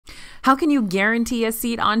How can you guarantee a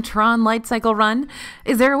seat on TRON Lightcycle Run?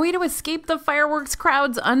 Is there a way to escape the fireworks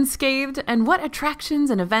crowds unscathed? And what attractions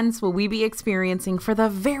and events will we be experiencing for the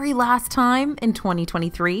very last time in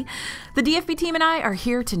 2023? The DFB Team and I are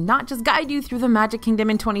here to not just guide you through the Magic Kingdom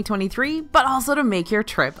in 2023, but also to make your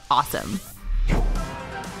trip awesome.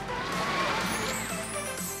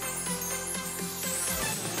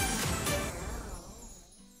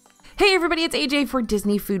 Hey everybody, it's AJ for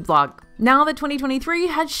Disney Food Vlog. Now that 2023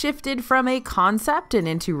 has shifted from a concept and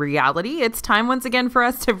into reality, it's time once again for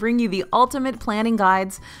us to bring you the ultimate planning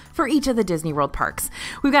guides for each of the Disney World parks.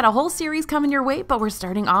 We've got a whole series coming your way, but we're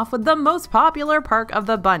starting off with the most popular park of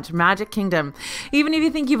the bunch, Magic Kingdom. Even if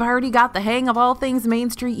you think you've already got the hang of all things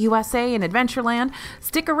Main Street USA and Adventureland,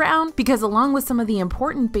 stick around because along with some of the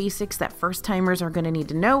important basics that first-timers are going to need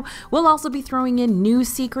to know, we'll also be throwing in new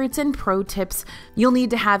secrets and pro tips you'll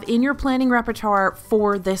need to have in your planning repertoire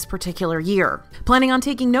for this particular year. Planning on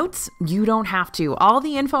taking notes? You don't have to. All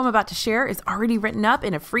the info I'm about to share is already written up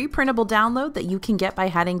in a free printable download that you can get by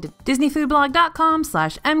heading to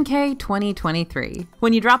disneyfoodblog.com/mk2023.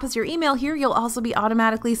 When you drop us your email here, you'll also be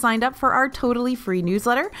automatically signed up for our totally free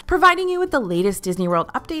newsletter, providing you with the latest Disney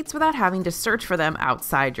World updates without having to search for them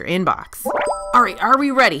outside your inbox. All right, are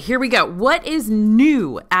we ready? Here we go. What is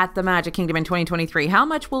new at the Magic Kingdom in 2023? How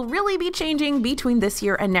much will really be changing between this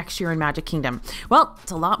year and next year in Magic Kingdom? Well,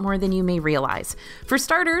 it's a lot more than you may realize. For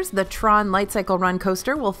starters, the TRON Lightcycle Run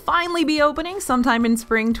coaster will finally be opening sometime in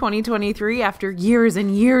spring 2023 after years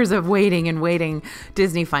and years of waiting and waiting.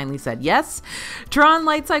 Disney finally said yes. TRON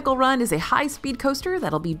Lightcycle Run is a high-speed coaster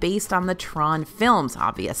that'll be based on the TRON films,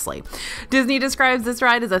 obviously. Disney describes this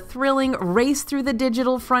ride as a thrilling race through the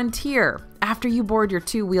digital frontier. After you board your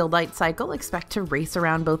two-wheeled light cycle, expect to race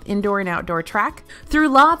around both indoor and outdoor track through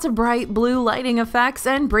lots of bright blue lighting effects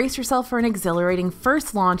and brace yourself for an exhilarating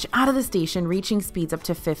first launch out of the station, reaching speeds up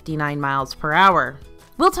to 59 miles per hour.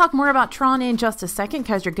 We'll talk more about TRON in just a second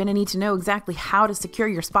because you're going to need to know exactly how to secure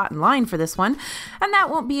your spot in line for this one, and that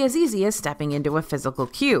won't be as easy as stepping into a physical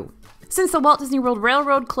queue. Since the Walt Disney World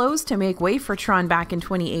Railroad closed to make way for TRON back in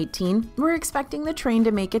 2018, we're expecting the train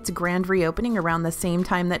to make its grand reopening around the same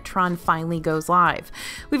time that TRON finally goes live.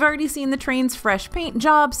 We've already seen the train's fresh paint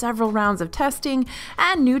job, several rounds of testing,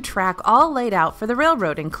 and new track all laid out for the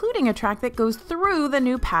railroad, including a track that goes through the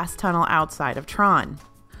new pass tunnel outside of TRON.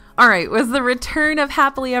 Alright, was the return of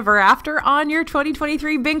Happily Ever After on your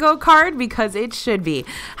 2023 bingo card? Because it should be.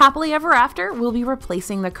 Happily Ever After will be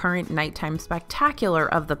replacing the current nighttime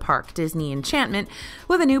spectacular of the park, Disney Enchantment,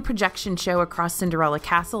 with a new projection show across Cinderella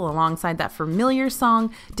Castle alongside that familiar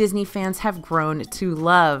song Disney fans have grown to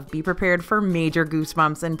love. Be prepared for major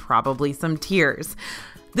goosebumps and probably some tears.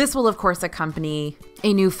 This will, of course, accompany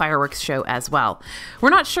a new fireworks show as well. We're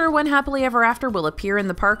not sure when Happily Ever After will appear in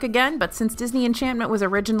the park again, but since Disney Enchantment was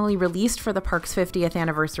originally released for the park's 50th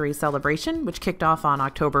anniversary celebration, which kicked off on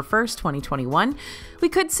October 1st, 2021, we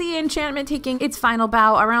could see Enchantment taking its final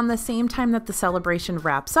bow around the same time that the celebration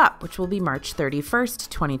wraps up, which will be March 31st,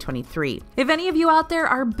 2023. If any of you out there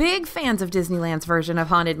are big fans of Disneyland's version of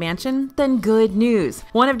Haunted Mansion, then good news.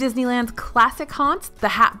 One of Disneyland's classic haunts, the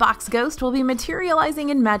Hatbox Ghost, will be materializing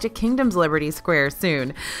in Magic Kingdom's Liberty Square soon.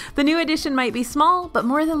 The new addition might be small, but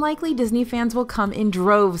more than likely Disney fans will come in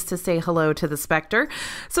droves to say hello to the Spectre.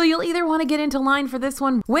 So you'll either want to get into line for this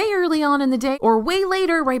one way early on in the day or way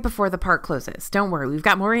later right before the park closes. Don't worry, we've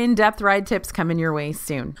got more in-depth ride tips coming your way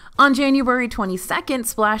soon. On January 22nd,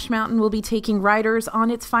 Splash Mountain will be taking riders on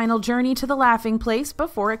its final journey to the Laughing Place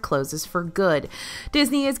before it closes for good.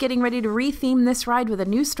 Disney is getting ready to retheme this ride with a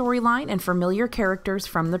new storyline and familiar characters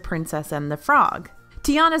from The Princess and the Frog.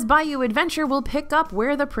 Tiana's Bayou Adventure will pick up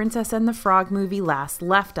where The Princess and the Frog movie last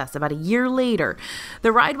left us about a year later.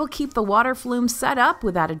 The ride will keep the water flume set up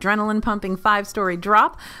with that adrenaline-pumping 5-story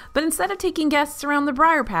drop, but instead of taking guests around the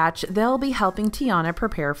Briar Patch, they'll be helping Tiana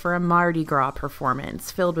prepare for a Mardi Gras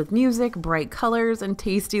performance filled with music, bright colors, and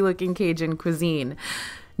tasty-looking Cajun cuisine.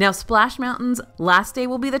 Now, Splash Mountain's last day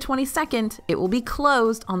will be the 22nd. It will be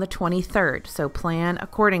closed on the 23rd, so plan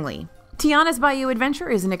accordingly. Tiana's Bayou Adventure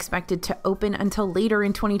isn't expected to open until later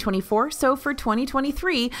in 2024, so for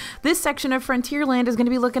 2023, this section of Frontierland is going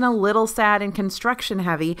to be looking a little sad and construction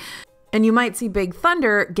heavy, and you might see Big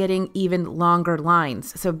Thunder getting even longer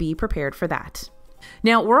lines, so be prepared for that.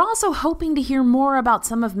 Now, we're also hoping to hear more about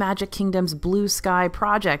some of Magic Kingdom's blue sky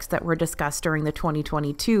projects that were discussed during the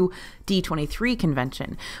 2022 D23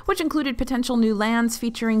 convention, which included potential new lands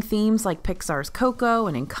featuring themes like Pixar's Coco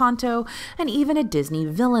and Encanto, and even a Disney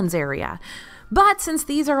Villains area. But since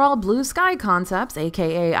these are all blue sky concepts,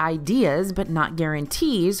 aka ideas, but not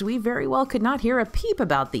guarantees, we very well could not hear a peep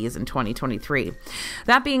about these in 2023.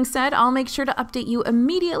 That being said, I'll make sure to update you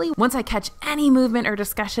immediately once I catch any movement or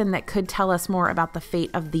discussion that could tell us more about the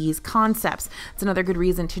fate of these concepts. It's another good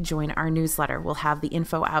reason to join our newsletter. We'll have the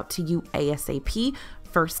info out to you ASAP,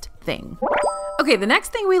 first thing. Okay, the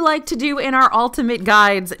next thing we like to do in our ultimate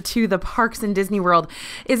guides to the parks in Disney World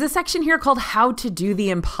is a section here called How to Do the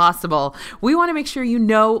Impossible. We want to make sure you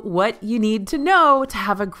know what you need to know to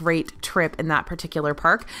have a great trip in that particular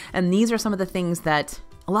park. And these are some of the things that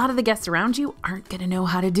a lot of the guests around you aren't going to know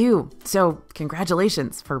how to do. So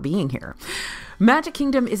congratulations for being here. Magic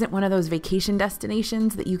Kingdom isn't one of those vacation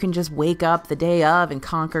destinations that you can just wake up the day of and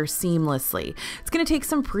conquer seamlessly. It's going to take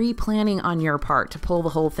some pre-planning on your part to pull the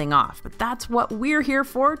whole thing off, but that's what we're here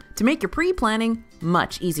for, to make your pre-planning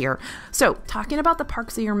much easier. So, talking about the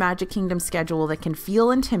parks of your Magic Kingdom schedule that can feel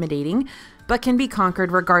intimidating, but can be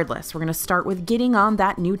conquered regardless. We're going to start with getting on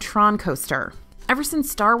that new TRON coaster. Ever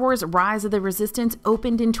since Star Wars Rise of the Resistance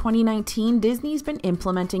opened in 2019, Disney's been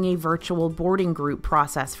implementing a virtual boarding group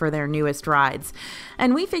process for their newest rides.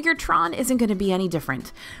 And we figured TRON isn't going to be any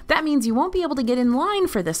different. That means you won't be able to get in line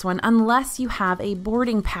for this one unless you have a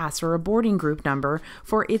boarding pass or a boarding group number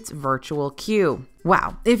for its virtual queue.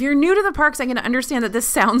 Wow. If you're new to the parks, I can understand that this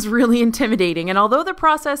sounds really intimidating. And although the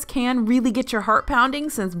process can really get your heart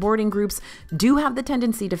pounding, since boarding groups do have the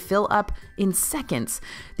tendency to fill up in seconds,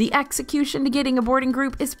 the execution to getting a boarding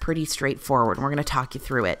group is pretty straightforward. We're going to talk you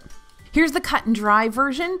through it. Here's the cut and dry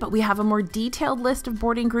version, but we have a more detailed list of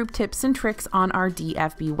boarding group tips and tricks on our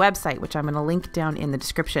DFB website, which I'm going to link down in the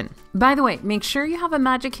description. By the way, make sure you have a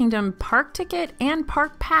Magic Kingdom park ticket and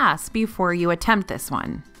park pass before you attempt this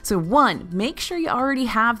one. So 1, make sure you already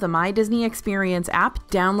have the My Disney Experience app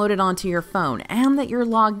downloaded onto your phone and that you're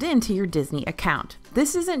logged into your Disney account.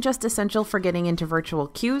 This isn't just essential for getting into virtual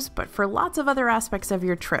queues, but for lots of other aspects of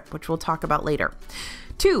your trip, which we'll talk about later.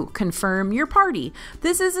 2, confirm your party.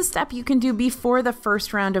 This is a step you can do before the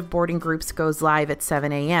first round of boarding groups goes live at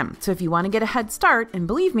 7 a.m. So if you want to get a head start, and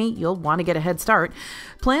believe me, you'll want to get a head start,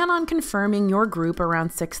 plan on confirming your group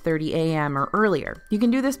around 6:30 a.m. or earlier. You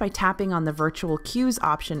can do this by tapping on the virtual queues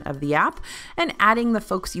option of the app and adding the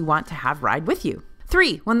folks you want to have ride with you.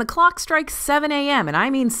 3, when the clock strikes 7 a.m., and I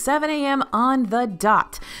mean 7 a.m. on the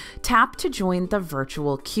dot, tap to join the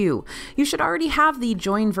virtual queue. You should already have the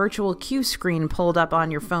Join Virtual Queue screen pulled up on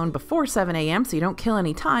your phone before 7 a.m. so you don't kill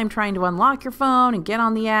any time trying to unlock your phone and get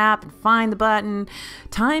on the app and find the button.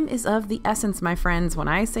 Time is of the essence, my friends. When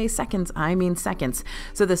I say seconds, I mean seconds.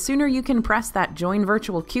 So the sooner you can press that Join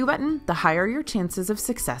Virtual Queue button, the higher your chances of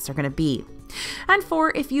success are going to be. And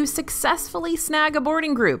 4, if you successfully snag a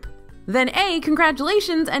boarding group, then A,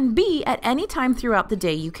 congratulations, and B, at any time throughout the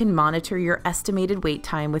day, you can monitor your estimated wait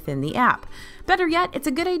time within the app. Better yet, it's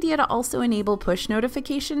a good idea to also enable push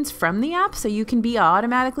notifications from the app so you can be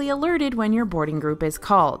automatically alerted when your boarding group is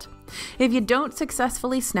called. If you don't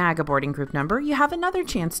successfully snag a boarding group number, you have another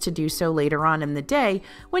chance to do so later on in the day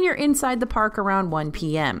when you're inside the park around 1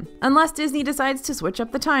 p.m. Unless Disney decides to switch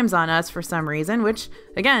up the times on us for some reason, which,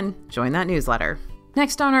 again, join that newsletter.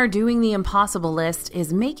 Next on our Doing the Impossible list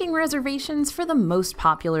is making reservations for the most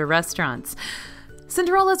popular restaurants.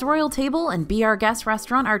 Cinderella's Royal Table and Be Our Guest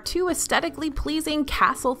restaurant are 2 aesthetically pleasing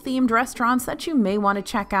castle-themed restaurants that you may want to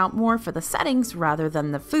check out more for the settings rather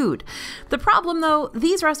than the food. The problem though,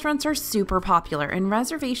 these restaurants are super popular and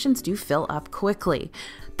reservations do fill up quickly.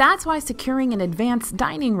 That's why securing an advanced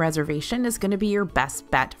dining reservation is going to be your best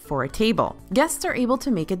bet for a table. Guests are able to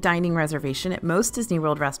make a dining reservation at most Disney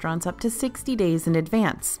World restaurants up to 60 days in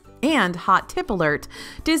advance. And hot tip alert,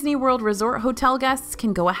 Disney World Resort hotel guests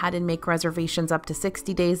can go ahead and make reservations up to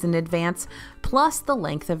 60 days in advance, plus the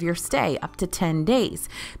length of your stay up to 10 days,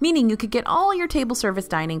 meaning you could get all your table service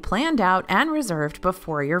dining planned out and reserved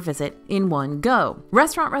before your visit in one go.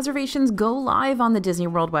 Restaurant reservations go live on the Disney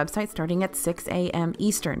World website starting at 6 a.m.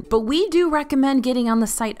 Eastern, but we do recommend getting on the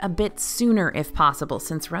site a bit sooner if possible,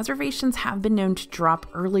 since reservations have been known to drop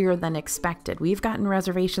earlier than expected. We've gotten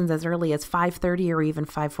reservations as early as 5:30 or even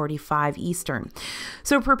 5:45 Eastern.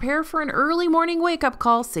 So prepare for an early morning wake-up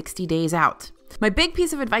call 60 days out. My big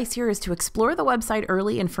piece of advice here is to explore the website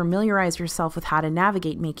early and familiarize yourself with how to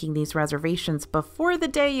navigate making these reservations before the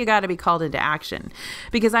day you got to be called into action.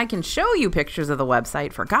 Because I can show you pictures of the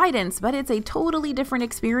website for guidance, but it's a totally different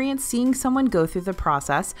experience seeing someone go through the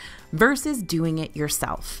process versus doing it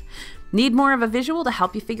yourself. Need more of a visual to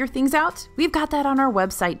help you figure things out? We've got that on our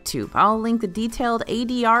website too. I'll link the detailed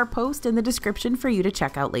ADR post in the description for you to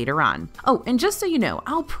check out later on. Oh, and just so you know,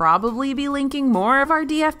 I'll probably be linking more of our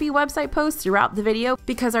DFB website posts throughout the video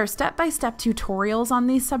because our step-by-step tutorials on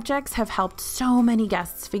these subjects have helped so many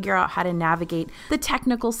guests figure out how to navigate the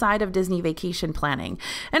technical side of Disney vacation planning,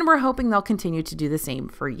 and we're hoping they'll continue to do the same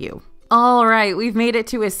for you. All right, we've made it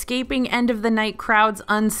to escaping end of the night crowds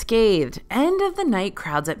unscathed. End of the night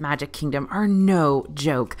crowds at Magic Kingdom are no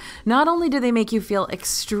joke. Not only do they make you feel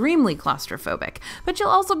extremely claustrophobic, but you'll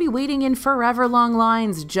also be waiting in forever long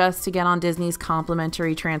lines just to get on Disney's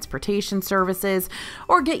complimentary transportation services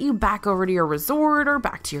or get you back over to your resort or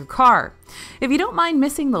back to your car. If you don't mind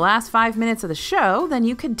missing the last 5 minutes of the show, then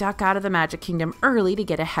you could duck out of the Magic Kingdom early to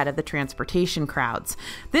get ahead of the transportation crowds.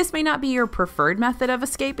 This may not be your preferred method of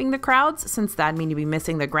escaping the crowds, since that'd mean you'd be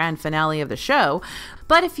missing the grand finale of the show,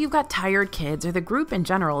 but if you've got tired kids or the group in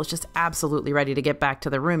general is just absolutely ready to get back to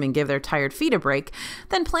the room and give their tired feet a break,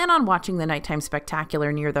 then plan on watching the nighttime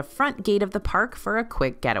spectacular near the front gate of the park for a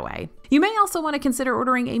quick getaway. You may also want to consider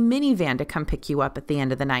ordering a minivan to come pick you up at the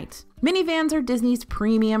end of the night. Minivans are Disney's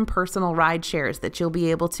premium personal ride shares that you'll be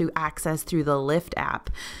able to access through the Lyft app.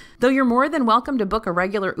 Though you're more than welcome to book a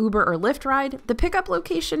regular Uber or Lyft ride, the pickup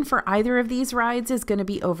location for either of these rides is going to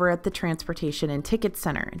be over at the Transportation and Ticket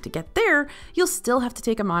Center. And to get there, you'll still have to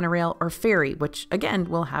take a monorail or ferry, which again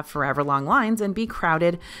will have forever long lines and be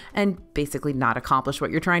crowded and basically not accomplish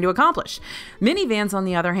what you're trying to accomplish. Minivans, on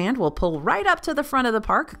the other hand, will pull right up to the front of the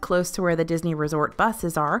park, close to where the Disney Resort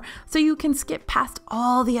buses are, so you can skip past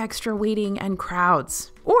all the extra waiting and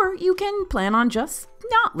crowds. Or you can plan on just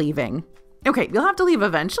not leaving. Okay, you'll have to leave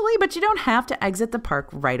eventually, but you don't have to exit the park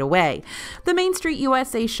right away. The Main Street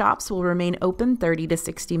USA shops will remain open 30 to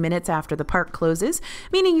 60 minutes after the park closes,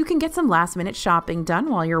 meaning you can get some last-minute shopping done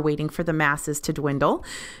while you're waiting for the masses to dwindle.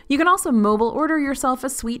 You can also mobile order yourself a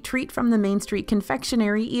sweet treat from the Main Street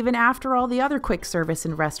Confectionery even after all the other quick service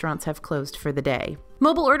and restaurants have closed for the day.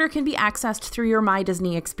 Mobile order can be accessed through your My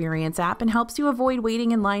Disney Experience app and helps you avoid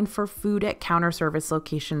waiting in line for food at counter service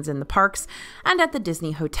locations in the parks and at the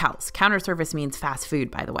Disney hotels. Counter service means fast food,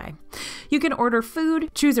 by the way. You can order food,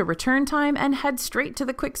 choose a return time, and head straight to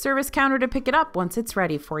the quick service counter to pick it up once it's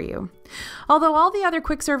ready for you. Although all the other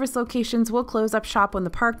quick service locations will close up shop when the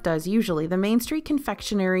park does usually, the Main Street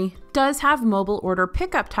Confectionery does have mobile order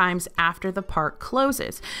pickup times after the park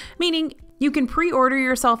closes, meaning you can pre-order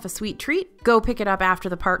yourself a sweet treat, go pick it up after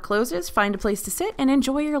the park closes, find a place to sit, and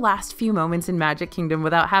enjoy your last few moments in Magic Kingdom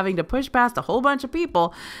without having to push past a whole bunch of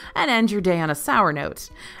people and end your day on a sour note.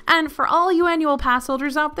 And for all you annual pass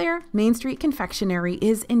holders out there, Main Street Confectionery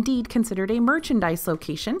is indeed considered a merchandise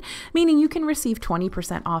location, meaning you can receive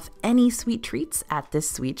 20% off any sweet treats at this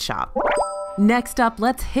sweet shop. Next up,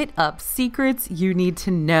 let's hit up secrets you need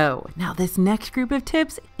to know. Now, this next group of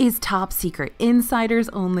tips is top secret, insiders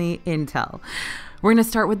only intel. We're going to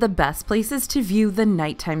start with the best places to view the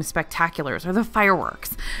nighttime spectaculars or the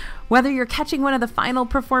fireworks. Whether you're catching one of the final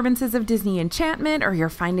performances of Disney Enchantment or you're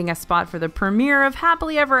finding a spot for the premiere of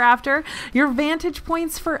Happily Ever After, your vantage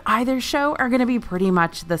points for either show are going to be pretty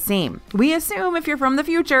much the same. We assume if you're from the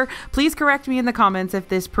future, please correct me in the comments if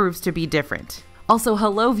this proves to be different. Also,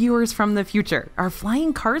 hello viewers from the future. Are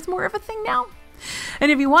flying cars more of a thing now?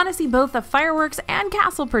 And if you want to see both the fireworks and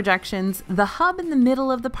castle projections, the hub in the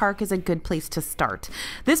middle of the park is a good place to start.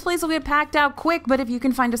 This place will get packed out quick, but if you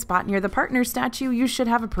can find a spot near the partner statue, you should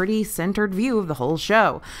have a pretty centered view of the whole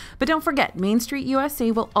show. But don't forget, Main Street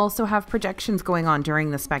USA will also have projections going on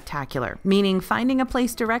during the spectacular, meaning finding a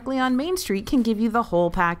place directly on Main Street can give you the whole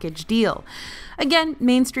package deal. Again,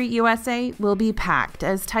 Main Street USA will be packed,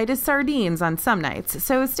 as tight as sardines on some nights,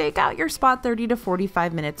 so stake out your spot 30 to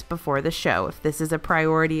 45 minutes before the show if this is a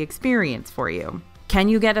priority experience for you. Can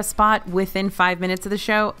you get a spot within 5 minutes of the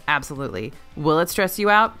show? Absolutely. Will it stress you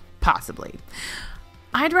out? Possibly.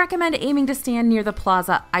 I'd recommend aiming to stand near the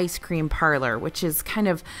Plaza Ice Cream Parlor, which is kind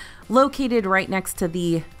of located right next to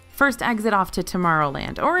the first exit off to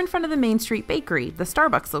Tomorrowland, or in front of the Main Street Bakery, the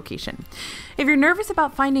Starbucks location. If you're nervous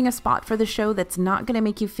about finding a spot for the show that's not going to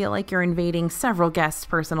make you feel like you're invading several guests'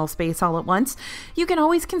 personal space all at once, you can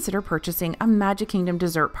always consider purchasing a Magic Kingdom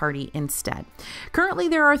dessert party instead. Currently,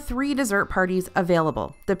 there are 3 dessert parties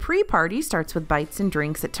available. The pre-party starts with bites and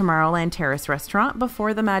drinks at Tomorrowland Terrace Restaurant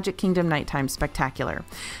before the Magic Kingdom Nighttime Spectacular.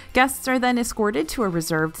 Guests are then escorted to a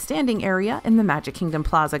reserved standing area in the Magic Kingdom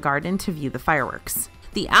Plaza Garden to view the fireworks.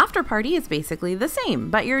 The after party is basically the same,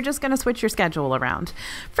 but you're just going to switch your schedule around.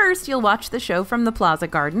 First, you'll watch the show from the Plaza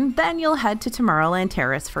Garden, then you'll head to Tomorrowland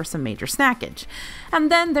Terrace for some major snackage.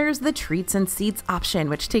 And then there's the treats and seats option,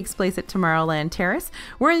 which takes place at Tomorrowland Terrace,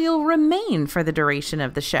 where you'll remain for the duration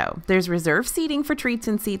of the show. There's reserved seating for treats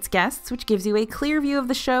and seats guests, which gives you a clear view of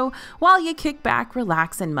the show while you kick back,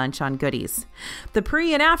 relax, and munch on goodies. The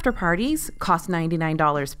pre and after parties cost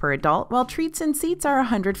 $99 per adult, while treats and seats are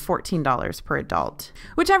 $114 per adult.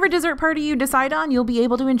 Whichever dessert party you decide on, you'll be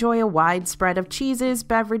able to enjoy a wide spread of cheeses,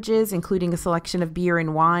 beverages, including a selection of beer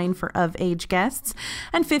and wine for of-age guests,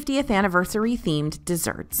 and 50th anniversary themed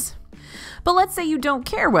desserts. But let's say you don't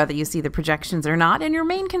care whether you see the projections or not, and your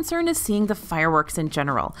main concern is seeing the fireworks in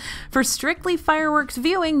general. For strictly fireworks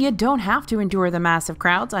viewing, you don't have to endure the massive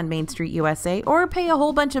crowds on Main Street, USA, or pay a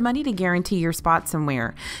whole bunch of money to guarantee your spot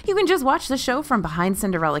somewhere. You can just watch the show from behind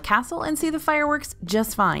Cinderella Castle and see the fireworks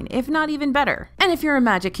just fine, if not even better. And if you're a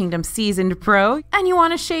Magic Kingdom seasoned pro and you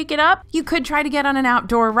want to shake it up, you could try to get on an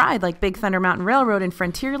outdoor ride like Big Thunder Mountain Railroad in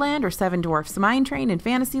Frontierland or Seven Dwarfs Mine Train in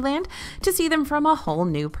Fantasyland to see them from a whole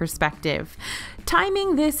new perspective.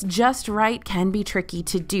 Timing this just right can be tricky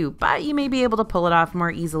to do, but you may be able to pull it off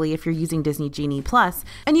more easily if you're using Disney Genie Plus,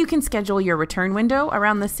 and you can schedule your return window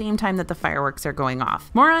around the same time that the fireworks are going off.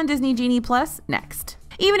 More on Disney Genie Plus next.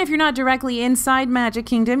 Even if you're not directly inside Magic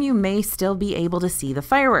Kingdom, you may still be able to see the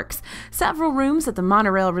fireworks. Several rooms at the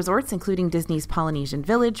monorail resorts, including Disney's Polynesian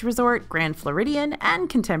Village Resort, Grand Floridian, and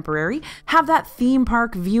Contemporary, have that theme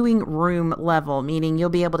park viewing room level, meaning you'll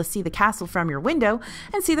be able to see the castle from your window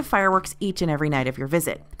and see the fireworks each and every night of your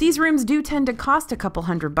visit. These rooms do tend to cost a couple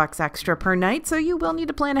 $100 extra per night, so you will need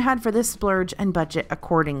to plan ahead for this splurge and budget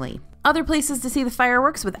accordingly. Other places to see the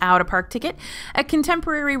fireworks without a park ticket. At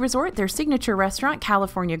Contemporary Resort, their signature restaurant,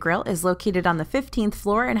 California Grill, is located on the 15th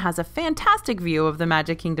floor and has a fantastic view of the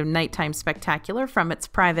Magic Kingdom Nighttime Spectacular from its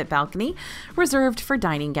private balcony, reserved for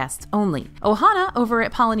dining guests only. Ohana, over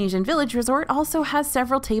at Polynesian Village Resort, also has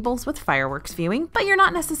several tables with fireworks viewing, but you're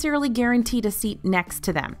not necessarily guaranteed a seat next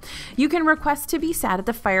to them. You can request to be sat at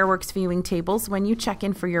the fireworks viewing tables when you check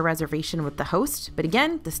in for your reservation with the host, but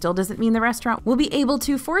again, this still doesn't mean the restaurant will be able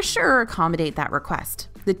to, for sure, accommodate that request.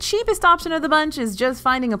 The cheapest option of the bunch is just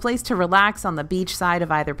finding a place to relax on the beach side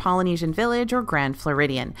of either Polynesian Village or Grand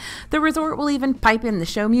Floridian. The resort will even pipe in the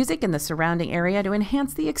show music in the surrounding area to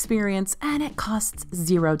enhance the experience, and it costs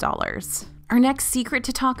 $0. Our next secret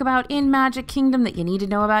to talk about in Magic Kingdom that you need to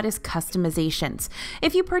know about is customizations.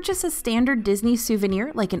 If you purchase a standard Disney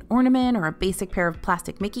souvenir, like an ornament or a basic pair of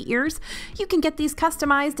plastic Mickey ears, you can get these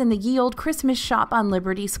customized in the Ye Olde Christmas shop on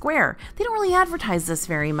Liberty Square. They don't really advertise this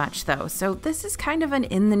very much though, so this is kind of an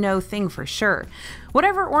in-the-know thing for sure.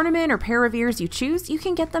 Whatever ornament or pair of ears you choose, you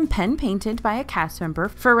can get them pen painted by a cast member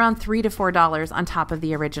for around $3 to $4 on top of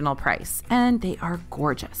the original price, and they are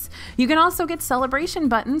gorgeous. You can also get celebration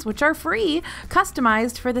buttons, which are free,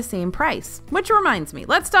 customized for the same price. Which reminds me,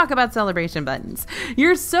 let's talk about celebration buttons.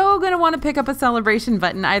 You're so going to want to pick up a celebration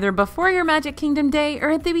button either before your Magic Kingdom day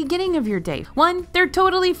or at the beginning of your day. One, they're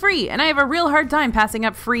totally free, and I have a real hard time passing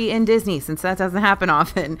up free in Disney since that doesn't happen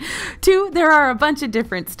often. Two, there are a bunch of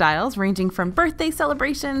different styles ranging from birthday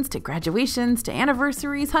celebrations to graduations to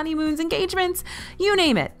anniversaries, honeymoons, engagements, you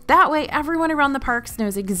name it. That way everyone around the parks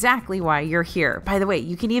knows exactly why you're here. By the way,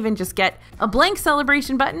 you can even just get a blank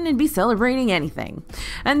celebration button and be celebrating anything.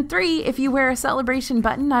 And three, if you wear a celebration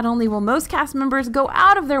button, not only will most cast members go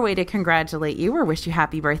out of their way to congratulate you or wish you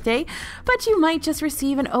happy birthday, but you might just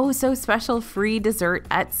receive an oh so special free dessert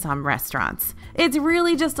at some restaurants. It's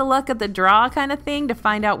really just a luck of the draw kind of thing to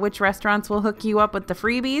find out which restaurants will hook you up with the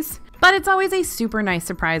freebies, but it's always a super nice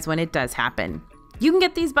surprise when it does happen. You can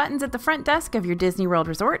get these buttons at the front desk of your Disney World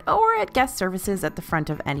resort or at guest services at the front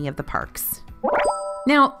of any of the parks.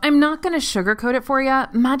 Now, I'm not going to sugarcoat it for you.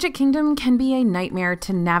 Magic Kingdom can be a nightmare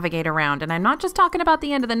to navigate around, and I'm not just talking about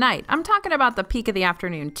the end of the night. I'm talking about the peak of the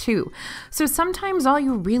afternoon too. So sometimes all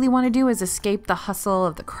you really want to do is escape the hustle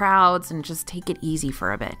of the crowds and just take it easy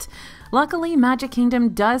for a bit. Luckily, Magic Kingdom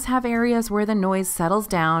does have areas where the noise settles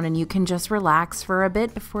down and you can just relax for a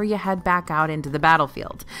bit before you head back out into the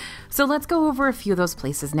battlefield. So let's go over a few of those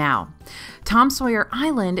places now. Tom Sawyer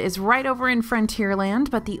Island is right over in Frontierland,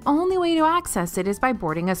 but the only way to access it is by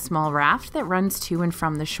boarding a small raft that runs to and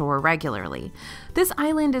from the shore regularly. This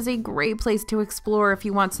island is a great place to explore if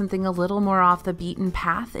you want something a little more off the beaten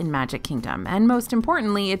path in Magic Kingdom, and most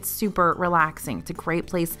importantly, it's super relaxing. It's a great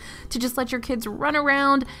place to just let your kids run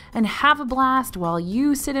around and have a blast while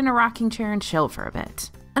you sit in a rocking chair and chill for a bit.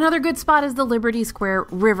 Another good spot is the Liberty Square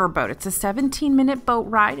Riverboat. It's a 17-minute boat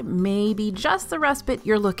ride. It may be just the respite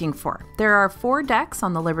you're looking for. There are 4 decks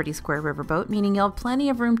on the Liberty Square Riverboat, meaning you'll have plenty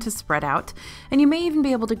of room to spread out, and you may even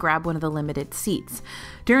be able to grab one of the limited seats.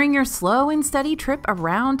 During your slow and steady trip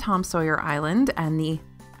around Tom Sawyer Island and the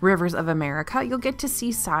Rivers of America, you'll get to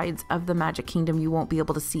see sides of the Magic Kingdom you won't be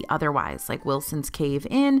able to see otherwise, like Wilson's Cave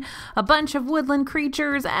Inn, a bunch of woodland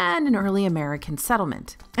creatures, and an early American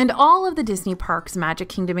settlement. And all of the Disney parks, Magic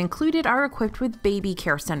Kingdom included, are equipped with baby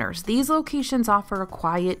care centers. These locations offer a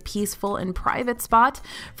quiet, peaceful, and private spot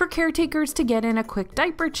for caretakers to get in a quick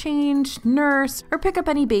diaper change, nurse, or pick up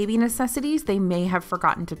any baby necessities they may have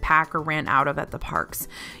forgotten to pack or ran out of at the parks.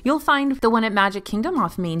 You'll find the one at Magic Kingdom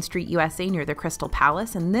off Main Street, USA near the Crystal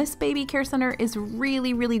Palace, and this baby care center is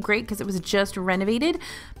really great because it was just renovated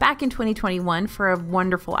back in 2021 for a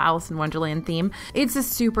wonderful Alice in Wonderland theme. It's a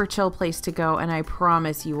super chill place to go, and I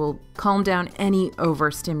promise you will calm down any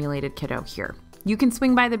overstimulated kiddo here. You can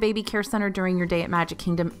swing by the baby care center during your day at Magic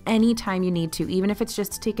Kingdom anytime you need to, even if it's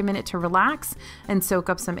just to take a minute to relax and soak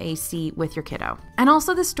up some AC with your kiddo. And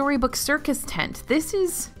also the Storybook Circus tent. This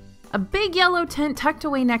is a big yellow tent tucked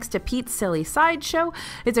away next to Pete's Silly Sideshow.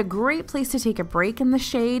 It's a great place to take a break in the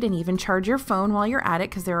shade and even charge your phone while you're at it,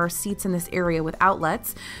 because there are seats in this area with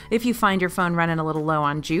outlets if you find your phone running a little low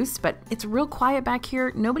on juice. But it's real quiet back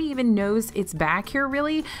here. Nobody even knows it's back here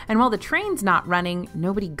really. And while the train's not running,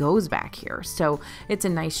 nobody goes back here. So it's a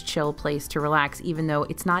nice chill place to relax, even though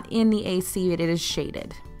it's not in the AC, it is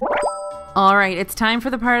shaded. All right, it's time for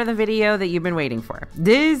the part of the video that you've been waiting for.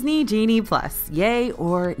 Disney Genie Plus, yay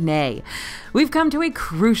or nay? We've come to a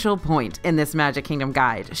crucial point in this Magic Kingdom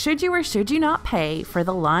guide. Should you or should you not pay for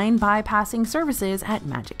the line bypassing services at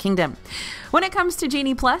Magic Kingdom? When it comes to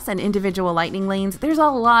Genie Plus and individual lightning lanes, there's a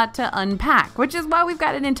lot to unpack, which is why we've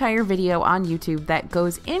got an entire video on YouTube that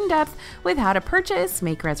goes in depth with how to purchase,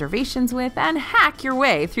 make reservations with, and hack your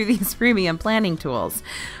way through these premium planning tools.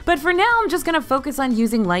 But for now, I'm just gonna focus on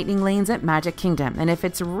using lightning lanes at Magic Kingdom, and if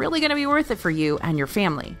it's really going to be worth it for you and your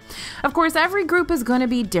family. Of course, every group is going to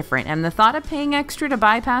be different, and the thought of paying extra to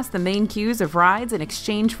bypass the main queues of rides in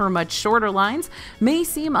exchange for much shorter lines may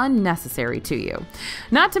seem unnecessary to you.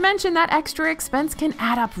 Not to mention that extra expense can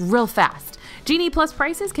add up real fast. Genie Plus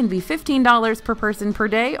prices can be $15 per person per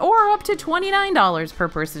day or up to $29 per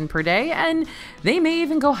person per day, and they may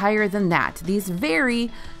even go higher than that. These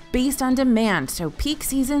vary based on demand, so peak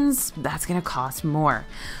seasons, that's going to cost more.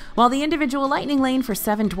 While the individual lightning lane for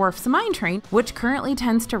Seven Dwarfs Mine Train, which currently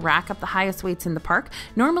tends to rack up the highest waits in the park,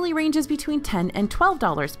 normally ranges between $10 and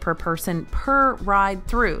 $12 per person per ride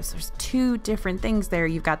through. So there's 2 different things there.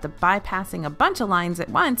 You've got the bypassing a bunch of lines at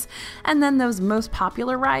once, and then those most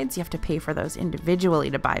popular rides, you have to pay for those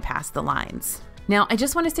individually to bypass the lines. Now, I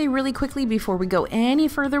just want to say really quickly before we go any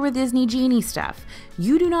further with Disney Genie stuff,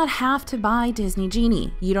 you do not have to buy Disney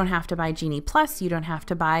Genie. You don't have to buy Genie Plus. You don't have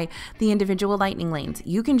to buy the individual lightning lanes.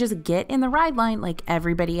 You can just get in the ride line like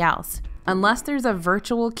everybody else. Unless there's a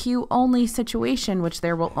virtual queue only situation, which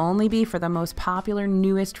there will only be for the most popular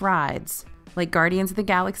newest rides, like Guardians of the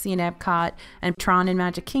Galaxy in Epcot and Tron in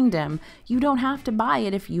Magic Kingdom, you don't have to buy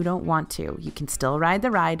it if you don't want to. You can still ride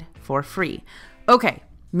the ride for free. Okay.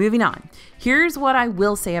 Moving on, here's what I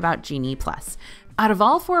will say about Genie Plus. Out of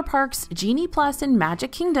all 4 parks, Genie Plus in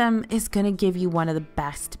Magic Kingdom is going to give you one of the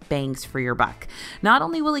best bangs for your buck. Not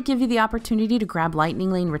only will it give you the opportunity to grab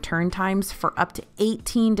lightning lane return times for up to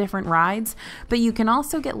 18 different rides, but you can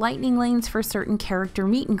also get lightning lanes for certain character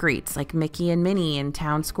meet and greets like Mickey and Minnie in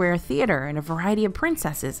Town Square Theater and a variety of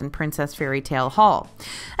princesses in Princess Fairy Tale Hall.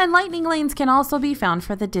 And lightning lanes can also be found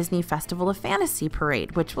for the Disney Festival of Fantasy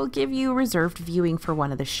Parade, which will give you reserved viewing for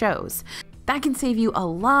one of the shows. That can save you a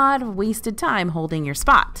lot of wasted time holding your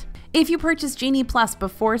spot. If you purchase Genie Plus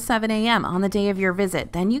before 7 a.m. on the day of your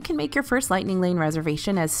visit, then you can make your first lightning lane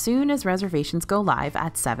reservation as soon as reservations go live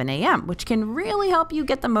at 7 a.m., which can really help you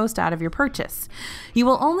get the most out of your purchase. You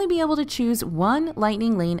will only be able to choose 1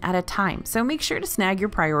 lightning lane at a time, so make sure to snag your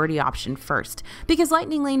priority option first, because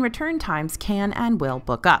lightning lane return times can and will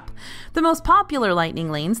book up. The most popular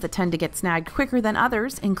lightning lanes that tend to get snagged quicker than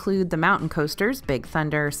others include the mountain coasters, Big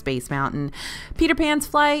Thunder, Space Mountain, Peter Pan's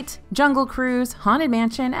Flight, Jungle Cruise, Haunted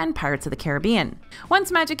Mansion, and Pirates of the Caribbean.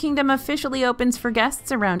 Once Magic Kingdom officially opens for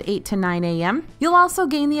guests around 8 to 9 a.m., you'll also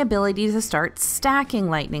gain the ability to start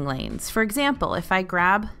stacking lightning lanes. For example, if I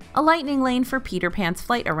grab a lightning lane for Peter Pan's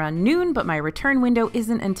Flight around noon, but my return window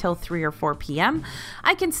isn't until 3 or 4 p.m.,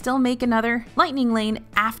 I can still make another lightning lane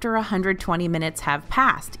after 120 minutes have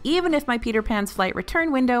passed, even if my Peter Pan's Flight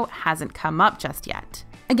return window hasn't come up just yet.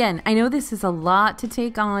 Again, I know this is a lot to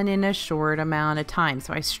take on in a short amount of time,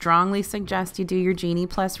 so I strongly suggest you do your Genie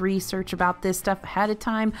Plus research about this stuff ahead of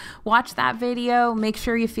time. Watch that video, make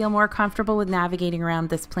sure you feel more comfortable with navigating around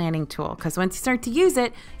this planning tool, because once you start to use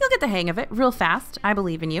it, you'll get the hang of it real fast. I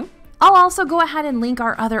believe in you. I'll also go ahead and link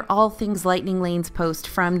our other All Things Lightning Lanes post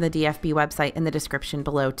from the DFB website in the description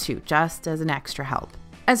below too, just as an extra help.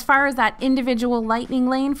 As far as that individual lightning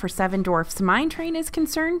lane for Seven Dwarfs Mine Train is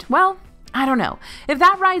concerned, well, I don't know. If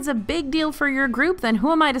that ride's a big deal for your group, then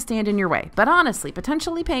who am I to stand in your way? But honestly,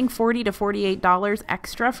 potentially paying $40 to $48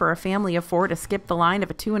 extra for a family of 4 to skip the line of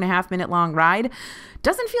a 2.5-minute long ride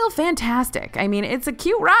doesn't feel fantastic. I mean, it's a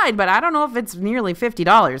cute ride, but I don't know if it's nearly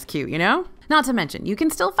 $50 cute, you know? Not to mention, you can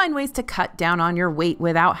still find ways to cut down on your wait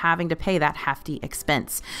without having to pay that hefty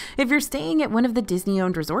expense. If you're staying at one of the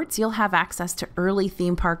Disney-owned resorts, you'll have access to early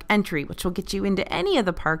theme park entry, which will get you into any of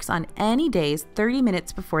the parks on any days 30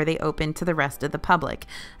 minutes before they open to the rest of the public,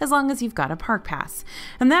 as long as you've got a park pass.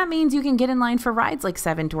 And that means you can get in line for rides like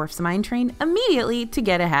Seven Dwarfs Mine Train immediately to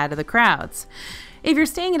get ahead of the crowds. If you're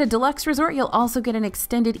staying at a deluxe resort, you'll also get an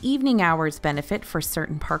extended evening hours benefit for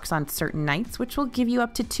certain parks on certain nights, which will give you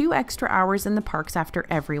up to 2 extra hours in the parks after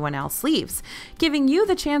everyone else leaves, giving you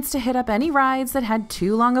the chance to hit up any rides that had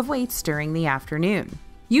too long of waits during the afternoon.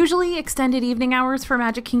 Usually, extended evening hours for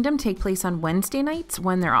Magic Kingdom take place on Wednesday nights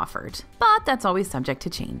when they're offered, but that's always subject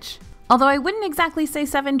to change. Although I wouldn't exactly say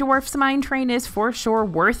Seven Dwarfs Mine Train is for sure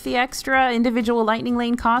worth the extra individual lightning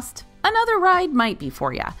lane cost, another ride might be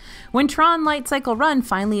for ya. When TRON Lightcycle Run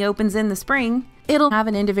finally opens in the spring, it'll have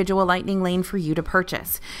an individual lightning lane for you to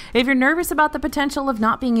purchase. If you're nervous about the potential of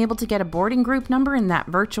not being able to get a boarding group number in that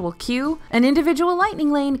virtual queue, an individual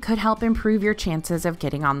lightning lane could help improve your chances of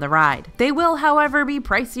getting on the ride. They will, however, be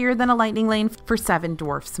pricier than a lightning lane for Seven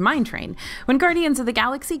Dwarfs Mine Train. When Guardians of the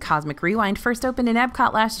Galaxy Cosmic Rewind first opened in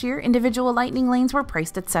Epcot last year, individual lightning lanes were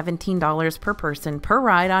priced at $17 per person per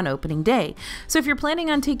ride on opening day. So if you're planning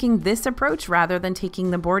on taking this approach rather than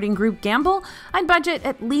taking the boarding group gamble, I'd budget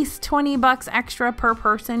at least $20 extra per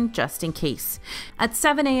person just in case. At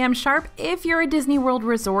 7 a.m. sharp if you're a Disney World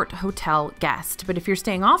Resort hotel guest. But if you're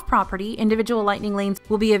staying off property, individual lightning lanes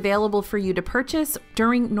will be available for you to purchase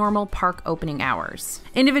during normal park opening hours.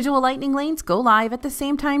 Individual lightning lanes go live at the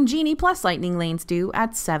same time Genie Plus lightning lanes do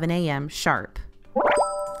at 7 a.m. sharp.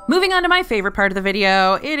 Moving on to my favorite part of the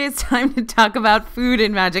video, it is time to talk about food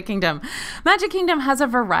in Magic Kingdom. Magic Kingdom has a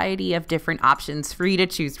variety of different options for you to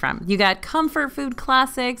choose from. You got comfort food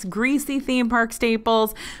classics, greasy theme park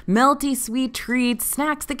staples, melty sweet treats,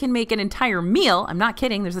 snacks that can make an entire meal. I'm not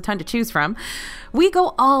kidding, there's a ton to choose from. We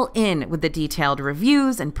go all in with the detailed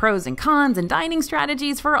reviews and pros and cons and dining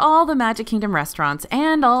strategies for all the Magic Kingdom restaurants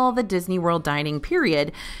and all the Disney World dining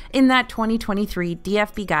period in that 2023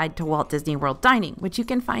 DFB Guide to Walt Disney World Dining, which you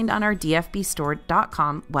can find on our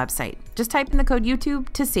dfbstore.com website. Just type in the code YouTube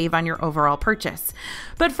to save on your overall purchase.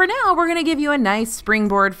 But for now, we're going to give you a nice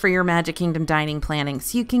springboard for your Magic Kingdom dining planning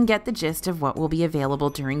so you can get the gist of what will be available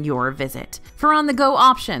during your visit. For on-the-go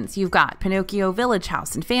options, you've got Pinocchio Village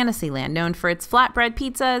House in Fantasyland, known for its flatbread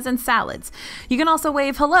pizzas and salads. You can also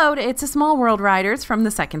wave hello to It's a Small World riders from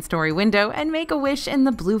the second-story window and make a wish in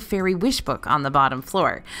the Blue Fairy Wish Book on the bottom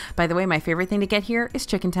floor. By the way, my favorite thing to get here is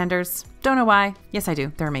chicken tenders. Don't know why. Yes, I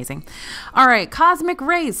do. They're amazing. All right, Cosmic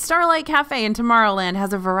Rays Starlight Cafe in Tomorrowland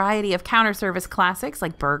has a variety of counter service classics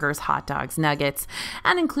like burgers, hot dogs, nuggets,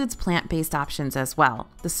 and includes plant-based options as well.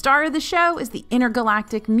 The star of the show is the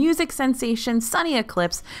intergalactic music sensation Sunny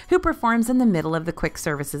Eclipse, who performs in the middle of the quick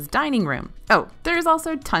services dining room. Oh, there's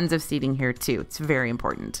also tons of seating here too. It's very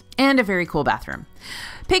important. And a very cool bathroom.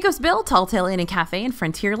 Pecos Bill Tall Tale Inn and Cafe in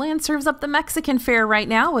Frontierland serves up the Mexican fare right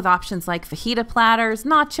now with options like fajita platters,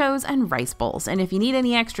 nachos, and rice bowls. And if you need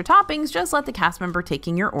any extra toppings, just let the cast member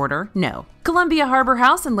taking your order know. Columbia Harbor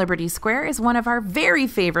House in Liberty Square is one of our very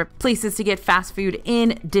favorite places to get fast food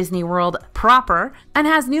in Disney World proper and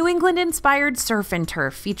has New England-inspired surf and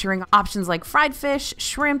turf featuring options like fried fish,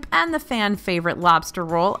 shrimp, and the fan favorite lobster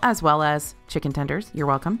roll, as well as chicken tenders. You're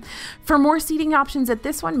welcome. For more seating options at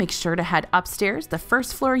this one, make sure to head upstairs. The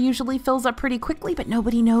first floor usually fills up pretty quickly, but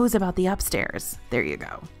nobody knows about the upstairs. There you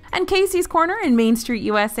go. And Casey's Corner in Main Street,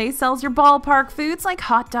 USA sells your ballpark foods like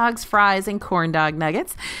hot dogs, fries, and corn dog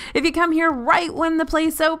nuggets. If you come here right when the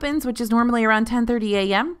place opens, which is normally around 10:30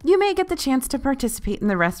 a.m., you may get the chance to participate in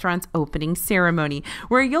the restaurant's opening ceremony,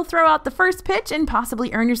 where you'll throw out the first pitch and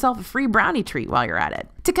possibly earn yourself a free brownie treat while you're at it.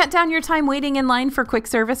 To cut down your time waiting in line for quick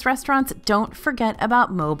service restaurants, don't forget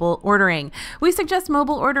about mobile ordering. We suggest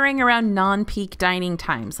mobile ordering around non-peak dining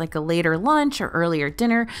times, like a later lunch or earlier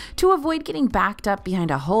dinner, to avoid getting backed up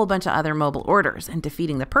behind a whole bunch of other mobile orders and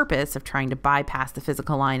defeating the purpose of trying to bypass the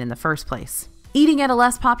physical line in the first place. Eating at a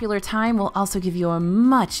less popular time will also give you a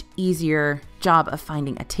much easier job of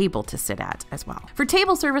finding a table to sit at as well. For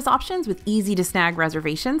table service options with easy to snag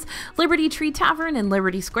reservations, Liberty Tree Tavern in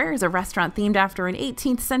Liberty Square is a restaurant themed after an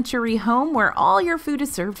 18th century home where all your food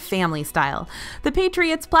is served family style. The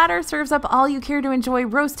Patriots platter serves up all you care to enjoy: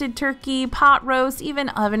 roasted turkey, pot roast, even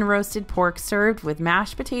oven roasted pork served with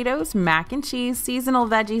mashed potatoes, mac and cheese, seasonal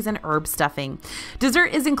veggies, and herb stuffing.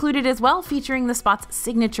 Dessert is included as well, featuring the spot's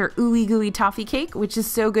signature ooey gooey toffee cake, which is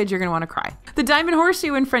so good you're going to want to cry. The Diamond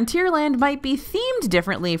Horseshoe in Frontierland might be themed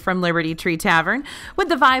differently from Liberty Tree Tavern, with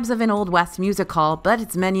the vibes of an Old West music hall, but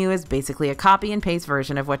its menu is basically a copy and paste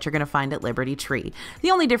version of what you're going to find at Liberty Tree.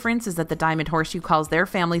 The only difference is that the Diamond Horseshoe calls their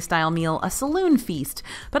family style meal a saloon feast,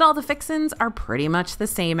 but all the fixins are pretty much the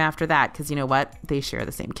same after that, because you know what? They share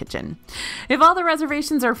the same kitchen. If all the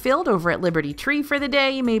reservations are filled over at Liberty Tree for the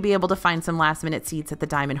day, you may be able to find some last minute seats at the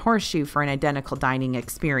Diamond Horseshoe for an identical dining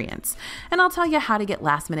experience. And I'll tell you how to get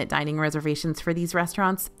last minute dining reservations for these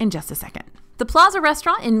restaurants in just a second. The Plaza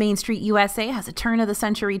Restaurant in Main Street, USA has a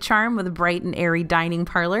turn-of-the-century charm with a bright and airy dining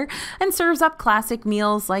parlor and serves up classic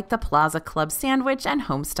meals like the Plaza Club sandwich and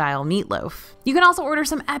home-style meatloaf. You can also order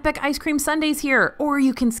some epic ice cream sundaes here, or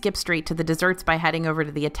you can skip straight to the desserts by heading over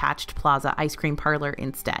to the attached Plaza ice cream parlor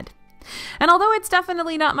instead. And although it's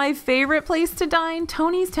definitely not my favorite place to dine,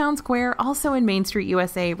 Tony's Town Square, also in Main Street,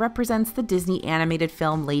 USA, represents the Disney animated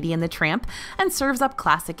film Lady and the Tramp and serves up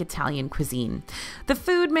classic Italian cuisine. The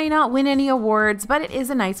food may not win any awards, but it is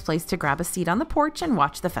a nice place to grab a seat on the porch and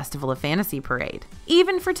watch the Festival of Fantasy parade.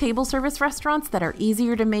 Even for table service restaurants that are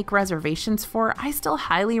easier to make reservations for, I still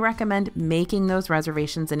highly recommend making those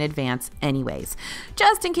reservations in advance anyways,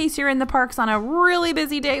 just in case you're in the parks on a really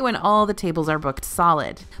busy day when all the tables are booked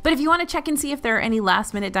solid. But if you want to check and see if there are any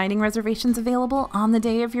last-minute dining reservations available on the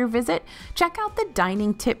day of your visit, check out the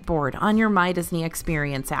dining tip board on your My Disney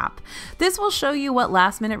Experience app. This will show you what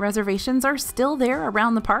last-minute reservations are still there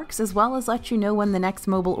around the parks, as well as let you know when the next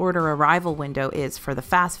mobile order arrival window is for the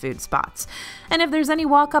fast food spots, and if there's any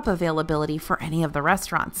walk-up availability for any of the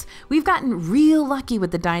restaurants. We've gotten real lucky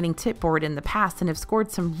with the dining tip board in the past and have scored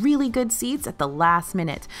some really good seats at the last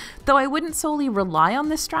minute. Though I wouldn't solely rely on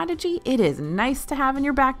this strategy, it is nice to have in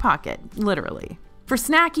your back pocket. Literally. For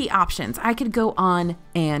snacky options, I could go on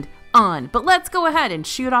and on, but let's go ahead and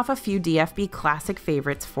shoot off a few DFB classic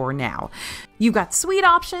favorites for now. You've got sweet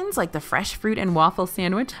options like the fresh fruit and waffle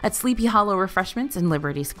sandwich at Sleepy Hollow Refreshments in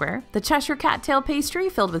Liberty Square, the Cheshire Cattail pastry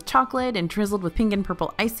filled with chocolate and drizzled with pink and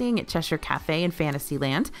purple icing at Cheshire Cafe in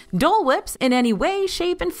Fantasyland, Dole Whips in any way,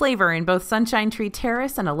 shape, and flavor in both Sunshine Tree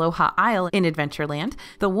Terrace and Aloha Isle in Adventureland,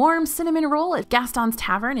 the warm cinnamon roll at Gaston's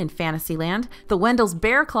Tavern in Fantasyland, the Wendell's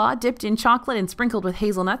Bear Claw dipped in chocolate and sprinkled with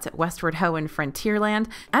hazelnuts at Westward Ho in Frontierland,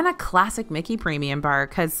 and a classic Mickey Premium Bar,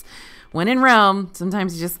 because when in Rome,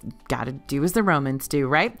 sometimes you just gotta do as the Romans do,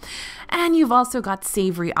 right? And you've also got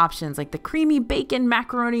savory options like the creamy bacon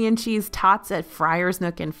macaroni and cheese tots at Friar's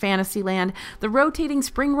Nook in Fantasyland, the rotating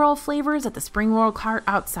spring roll flavors at the Spring Roll Cart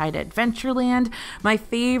outside Adventureland, my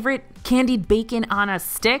favorite candied bacon on a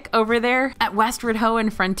stick over there at Westward Ho in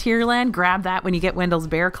Frontierland. Grab that when you get Wendell's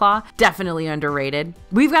Bear Claw. Definitely underrated.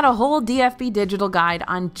 We've got a whole DFB digital guide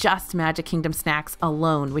on just Magic Kingdom snacks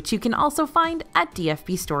alone, which you can also find at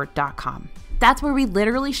dfbstore.com. That's where we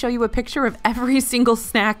literally show you a picture of every single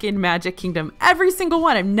snack in Magic Kingdom. Every single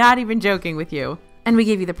one. I'm not even joking with you. And we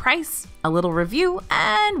give you the price, a little review,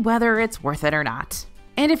 and whether it's worth it or not.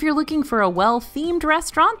 And if you're looking for a well-themed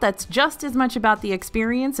restaurant that's just as much about the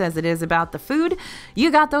experience as it is about the food,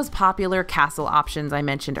 you got those popular castle options I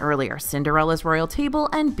mentioned earlier, Cinderella's Royal Table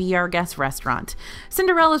and Be Our Guest Restaurant.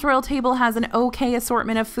 Cinderella's Royal Table has an okay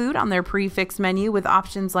assortment of food on their prix fixe menu with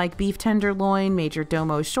options like beef tenderloin, Major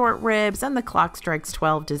Domo short ribs, and the Clock Strikes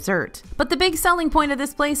 12 dessert. But the big selling point of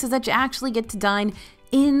this place is that you actually get to dine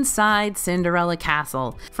inside Cinderella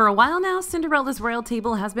Castle. For a while now, Cinderella's Royal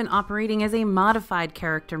Table has been operating as a modified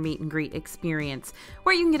character meet and greet experience,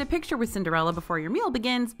 where you can get a picture with Cinderella before your meal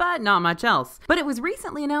begins, but not much else. But it was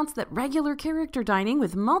recently announced that regular character dining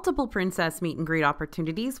with multiple princess meet and greet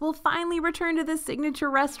opportunities will finally return to this signature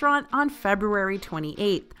restaurant on February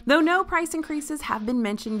 28th. Though no price increases have been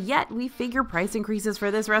mentioned yet, we figure price increases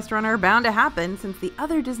for this restaurant are bound to happen since the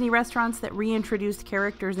other Disney restaurants that reintroduced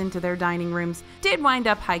characters into their dining rooms did wind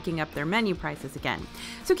up hiking up their menu prices again.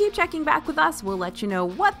 So keep checking back with us. We'll let you know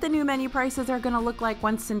what the new menu prices are going to look like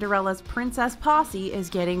once Cinderella's princess posse is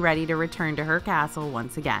getting ready to return to her castle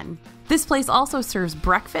once again. This place also serves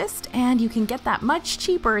breakfast, and you can get that much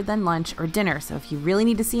cheaper than lunch or dinner. So if you really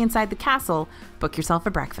need to see inside the castle, book yourself a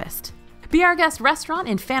breakfast. Be Our Guest restaurant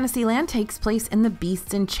in Fantasyland takes place in the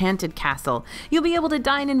Beast's Enchanted Castle. You'll be able to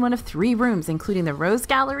dine in one of 3 rooms, including the Rose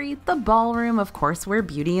Gallery, the Ballroom, of course, where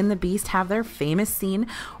Beauty and the Beast have their famous scene,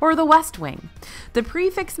 or the West Wing. The prix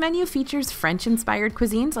fixe menu features French-inspired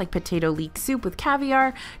cuisines like potato leek soup with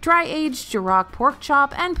caviar, dry-aged Duroc pork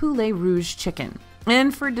chop, and poulet rouge chicken.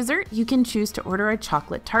 And for dessert, you can choose to order a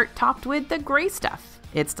chocolate tart topped with the gray stuff.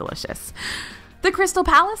 It's delicious. The Crystal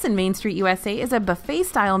Palace in Main Street, USA is a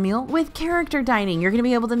buffet-style meal with character dining. You're going to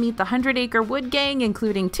be able to meet the 100-Acre Wood Gang,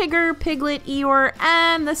 including Tigger, Piglet, Eeyore,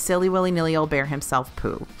 and the silly willy-nilly old bear himself,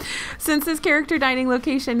 Pooh. Since this character dining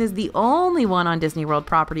location is the only one on Disney World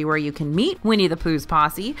property where you can meet Winnie the Pooh's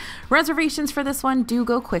posse, reservations for this one do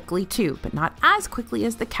go quickly too, but not as quickly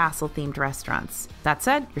as the castle-themed restaurants. That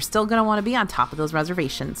said, you're still going to want to be on top of those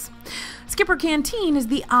reservations. Skipper Canteen is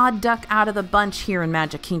the odd duck out of the bunch here in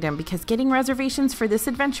Magic Kingdom because getting reservations for this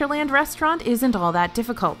Adventureland restaurant isn't all that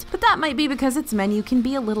difficult, but that might be because its menu can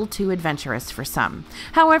be a little too adventurous for some.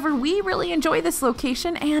 However, we really enjoy this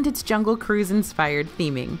location and its Jungle Cruise-inspired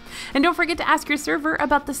theming. And don't forget to ask your server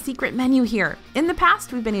about the secret menu here. In the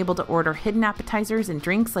past, we've been able to order hidden appetizers and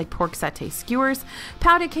drinks like pork satay skewers,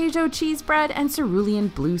 pau de queijo cheese bread, and cerulean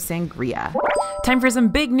blue sangria. Time for some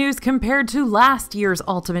big news compared to last year's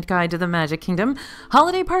Ultimate Guide to the Magic Kingdom.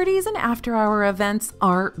 Holiday parties and after-hour events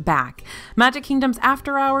are back. Magic Kingdom's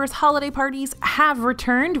after-hours holiday parties have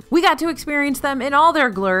returned. We got to experience them in all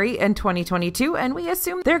their glory in 2022, and we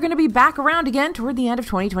assume they're going to be back around again toward the end of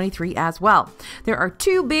 2023 as well. There are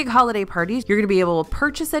 2 big holiday parties you're going to be able to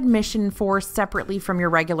purchase admission for separately from your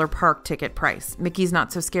regular park ticket price: Mickey's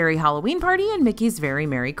Not So Scary Halloween Party and Mickey's Very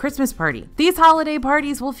Merry Christmas Party. These holiday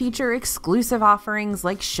parties will feature exclusive offerings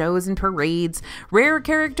like shows and parades, rare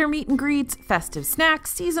character meet and greets, festive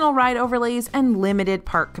snacks, seasonal ride overlays, and limited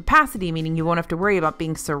park capacity, meaning you won't have to worry about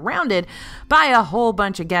being surrounded by a whole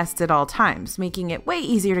bunch of guests at all times, making it way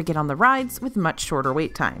easier to get on the rides with much shorter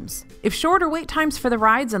wait times. If shorter wait times for the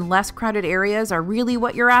rides and less crowded areas are really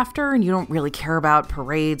what you're after and you don't really care about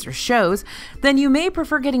parades or shows, then you may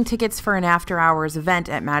prefer getting tickets for an after-hours event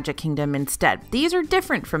at Magic Kingdom instead. These are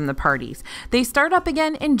different from the parties. They start up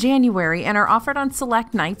again in January and are offered on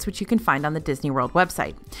select nights, which you can find on the Disney World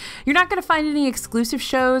website. You're not going to find any exclusive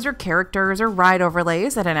shows or characters or ride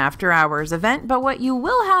overlays at an after-hours event, but what you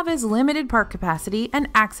will have is limited park capacity and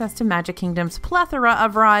access to Magic Kingdom's plethora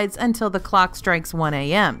of rides until the clock strikes 1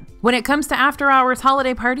 a.m. When it comes to after-hours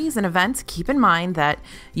holiday parties and events, keep in mind that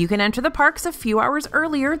you can enter the parks a few hours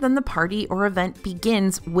earlier than the party or event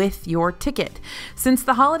begins with your ticket. Since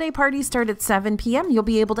the holiday parties start at 7 p.m., you'll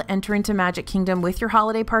be able to enter into Magic Kingdom with your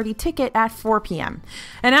holiday party ticket at 4 p.m.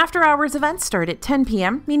 And after-hours events start at 10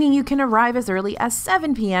 p.m., meaning you can arrive as early as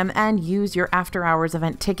 7 p.m. and use your after-hours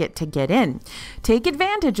event ticket to get in. Take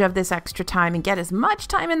advantage of this extra time and get as much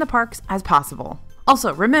time in the parks as possible.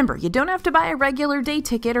 Also, remember, you don't have to buy a regular day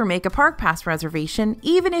ticket or make a park pass reservation,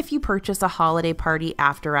 even if you purchase a holiday party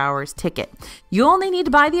after-hours ticket. You only need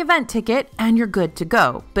to buy the event ticket and you're good to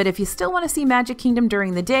go. But if you still want to see Magic Kingdom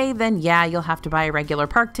during the day, then yeah, you'll have to buy a regular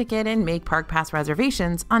park ticket and make park pass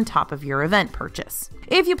reservations on top of your event purchase.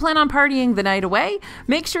 If you plan on partying the night away,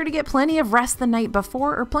 make sure to get plenty of rest the night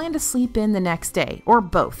before or plan to sleep in the next day, or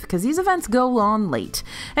both, because these events go on late.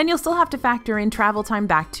 And you'll still have to factor in travel time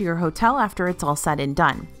back to your hotel after it's all said and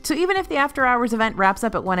done. So even if the after-hours event wraps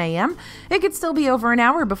up at 1 a.m., it could still be over an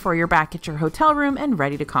hour before you're back at your hotel room and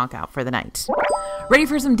ready to conk out for the night. Ready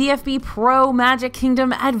for some DFB Pro Magic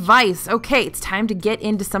Kingdom advice? Okay, it's time to get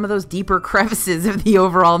into some of those deeper crevices of the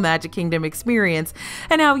overall Magic Kingdom experience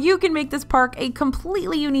and how you can make this park a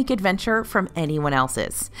completely unique adventure from anyone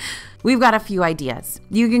else's. We've got a few ideas.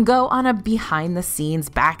 You can go on a behind-the-scenes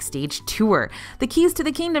backstage tour. The Keys to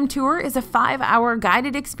the Kingdom tour is a 5-hour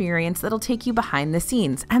guided experience that'll take you behind the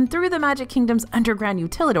scenes and through the Magic Kingdom's underground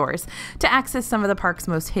utilidors to access some of the park's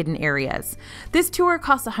most hidden areas. This tour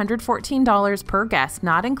costs $114 per guest,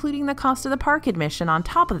 not including the cost of the park admission on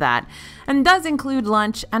top of that, and does include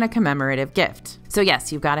lunch and a commemorative gift. So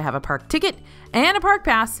yes, you've got to have a park ticket and a park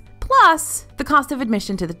pass, plus the cost of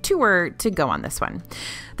admission to the tour to go on this one.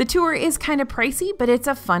 The tour is kind of pricey, but it's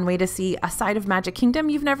a fun way to see a side of Magic Kingdom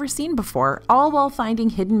you've never seen before, all while finding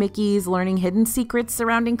hidden Mickeys, learning hidden secrets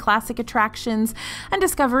surrounding classic attractions, and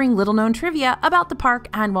discovering little-known trivia about the park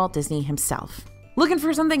and Walt Disney himself. Looking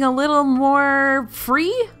for something a little more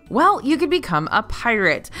free? Well, you could become a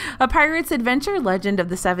pirate. A Pirate's Adventure Legend of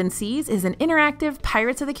the Seven Seas is an interactive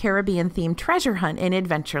Pirates of the Caribbean themed treasure hunt in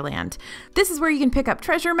Adventureland. This is where you can pick up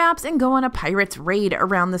treasure maps and go on a pirate's raid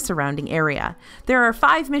around the surrounding area. There are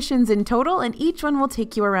 5 missions in total, and each one will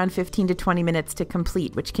take you around 15 to 20 minutes to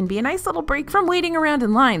complete, which can be a nice little break from waiting around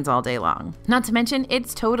in lines all day long. Not to mention,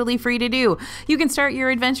 it's totally free to do. You can start your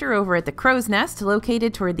adventure over at the Crow's Nest,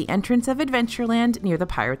 located toward the entrance of Adventureland near the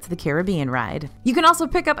Pirates of the Caribbean ride. You can also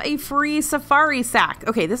pick up a free safari sack.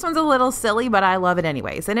 Okay, this one's a little silly, but I love it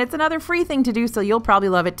anyways, and it's another free thing to do, so you'll probably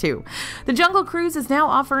love it too. The Jungle Cruise is now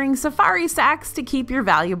offering safari sacks to keep your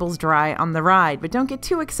valuables dry on the ride, but don't get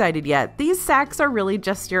too excited yet. These sacks are really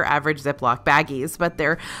just your average Ziploc baggies, but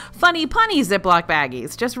they're funny punny Ziploc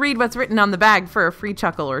baggies. Just read what's written on the bag for a free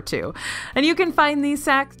chuckle or two. And you can find these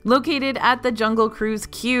sacks located at the Jungle Cruise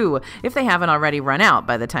queue, if they haven't already run out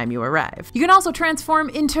by the time you arrive. You can also transform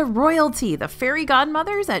into royalty. The fairy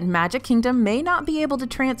godmothers at Magic Kingdom may not be able to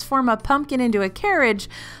transform a pumpkin into a carriage,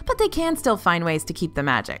 but they can still find ways to keep the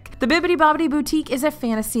magic. The Bibbidi Bobbidi Boutique is a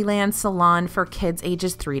Fantasyland salon for kids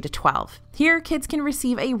ages 3 to 12. Here, kids can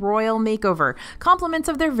receive a royal makeover, compliments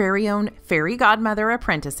of their very own fairy godmother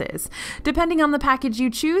apprentices. Depending on the package you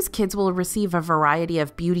choose, kids will receive a variety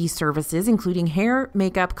of beauty services, including hair,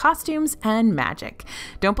 makeup, costumes, and magic.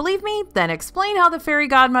 Don't believe me? Then explain how the fairy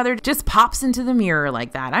godmother just pops into the mirror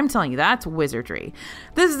like that. I'm telling you, that's wizardry.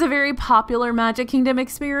 This is a very popular Magic Kingdom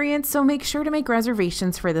experience, so make sure to make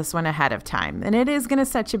reservations for this one ahead of time, and it is going to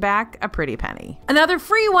set you back a pretty penny. Another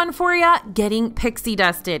free one for you, getting pixie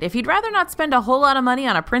dusted. If you'd rather not spend a whole lot of money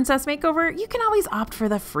on a princess makeover, you can always opt for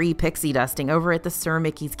the free pixie dusting over at the Sir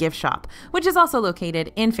Mickey's gift shop, which is also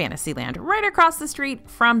located in Fantasyland, right across the street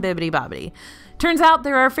from Bibbidi Bobbidi. Turns out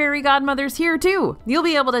there are fairy godmothers here too. You'll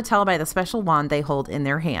be able to tell by the special wand they hold in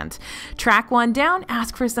their hand. Track one down,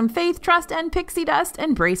 ask for some faith, trust, and pixie dust,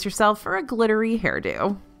 and brace yourself for a glittery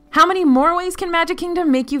hairdo. How many more ways can Magic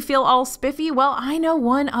Kingdom make you feel all spiffy? Well, I know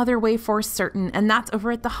one other way for certain, and that's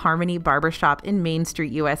over at the Harmony Barbershop in Main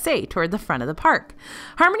Street, USA, toward the front of the park.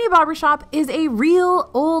 Harmony Barbershop is a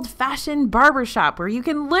real old-fashioned barbershop where you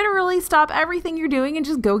can literally stop everything you're doing and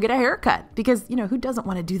just go get a haircut. Because, you know, who doesn't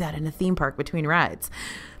want to do that in a theme park between rides?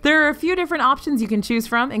 There are a few different options you can choose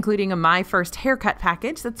from, including a My First Haircut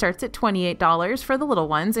package that starts at $28 for the little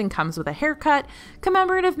ones and comes with a haircut,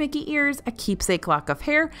 commemorative Mickey ears, a keepsake lock of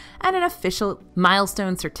hair, and an official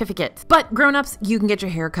milestone certificate. But grown-ups, you can get your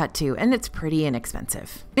hair cut too, and it's pretty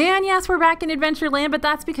inexpensive. And yes, we're back in Adventureland, but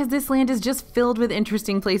that's because this land is just filled with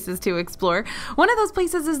interesting places to explore. One of those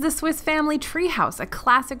places is the Swiss Family Treehouse, a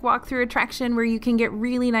classic walkthrough attraction where you can get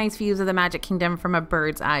really nice views of the Magic Kingdom from a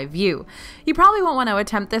bird's eye view. You probably won't want to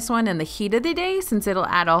attempt this one in the heat of the day, since it'll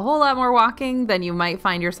add a whole lot more walking than you might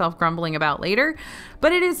find yourself grumbling about later,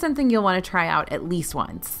 but it is something you'll want to try out at least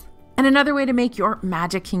once. And another way to make your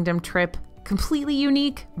Magic Kingdom trip completely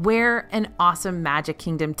unique, wear an awesome Magic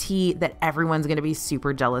Kingdom tee that everyone's going to be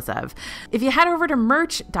super jealous of. If you head over to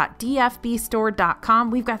merch.dfbstore.com,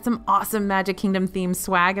 we've got some awesome Magic Kingdom themed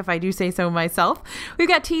swag, if I do say so myself. We've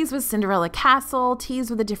got tees with Cinderella Castle, tees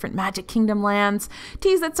with the different Magic Kingdom lands,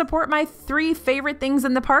 tees that support my 3 favorite things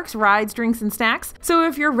in the parks: rides, drinks, and snacks. So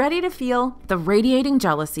if you're ready to feel the radiating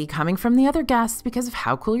jealousy coming from the other guests because of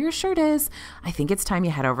how cool your shirt is, I think it's time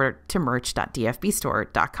you head over to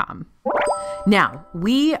merch.dfbstore.com. Now,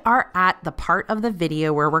 we are at the part of the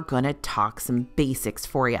video where we're going to talk some basics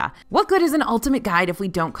for you. What good is an ultimate guide if we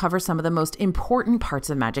don't cover some of the most important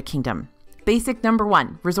parts of Magic Kingdom? Basic number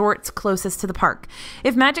 1, resorts closest to the park.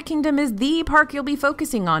 If Magic Kingdom is the park you'll be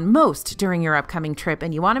focusing on most during your upcoming trip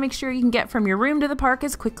and you want to make sure you can get from your room to the park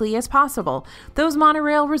as quickly as possible, those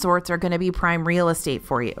monorail resorts are going to be prime real estate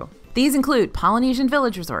for you. These include Polynesian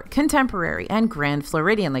Village Resort, Contemporary, and Grand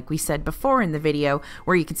Floridian, like we said before in the video,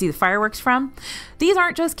 where you can see the fireworks from. These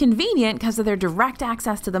aren't just convenient because of their direct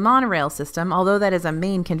access to the monorail system, although that is a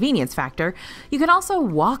main convenience factor. You can also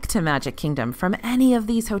walk to Magic Kingdom from any of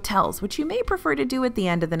these hotels, which you may prefer to do at the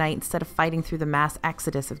end of the night instead of fighting through the mass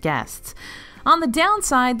exodus of guests. On the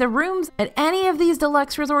downside, the rooms at any of these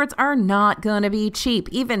deluxe resorts are not gonna be cheap.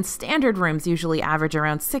 Even standard rooms usually average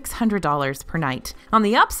around $600 per night. On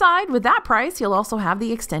the upside, with that price, you'll also have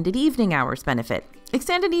the extended evening hours benefit.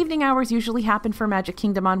 Extended evening hours usually happen for Magic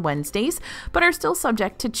Kingdom on Wednesdays, but are still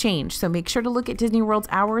subject to change, so make sure to look at Disney World's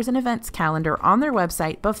hours and events calendar on their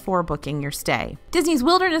website before booking your stay. Disney's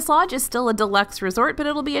Wilderness Lodge is still a deluxe resort, but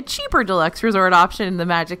it'll be a cheaper deluxe resort option in the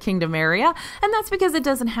Magic Kingdom area, and that's because it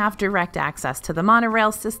doesn't have direct access to the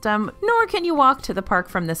monorail system, nor can you walk to the park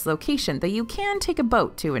from this location, though you can take a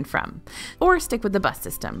boat to and from, or stick with the bus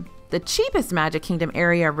system. The cheapest Magic Kingdom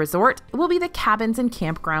area resort will be the cabins and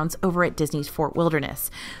campgrounds over at Disney's Fort Wilderness.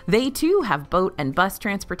 wilderness. They too have boat and bus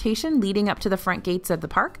transportation leading up to the front gates of the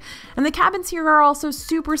park, and the cabins here are also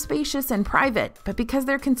super spacious and private, but because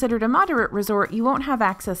they're considered a moderate resort, you won't have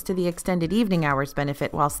access to the extended evening hours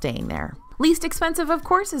benefit while staying there. Least expensive, of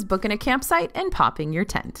course, is booking a campsite and popping your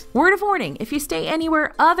tent. Word of warning, if you stay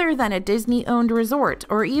anywhere other than a Disney-owned resort,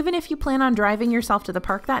 or even if you plan on driving yourself to the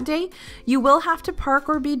park that day, you will have to park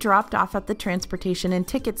or be dropped off at the Transportation and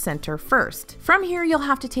Ticket Center first. From here, you'll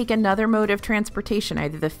have to take another mode of transportation,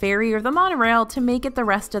 either the ferry or the monorail, to make it the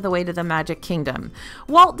rest of the way to the Magic Kingdom.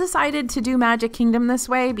 Walt decided to do Magic Kingdom this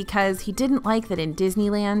way because he didn't like that in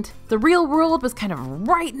Disneyland, the real world was kind of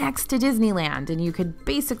right next to Disneyland, and you could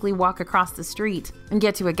basically walk across the street and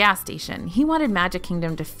get to a gas station. He wanted Magic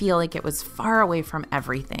Kingdom to feel like it was far away from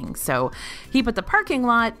everything, so he put the parking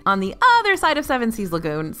lot on the other side of Seven Seas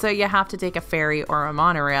Lagoon, so you have to take a ferry or a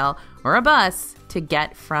monorail or a bus to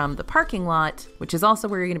get from the parking lot, which is also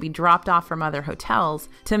where you're going to be dropped off from other hotels,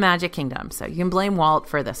 to Magic Kingdom. So you can blame Walt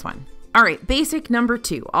for this one. All right, basic number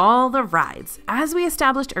 2, all the rides. As we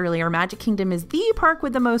established earlier, Magic Kingdom is the park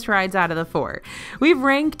with the most rides out of the 4. We've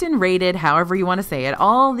ranked and rated, however you want to say it,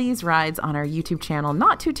 all these rides on our YouTube channel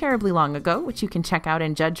not too terribly long ago, which you can check out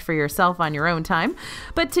and judge for yourself on your own time.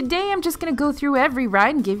 But today I'm just going to go through every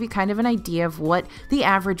ride and give you kind of an idea of what the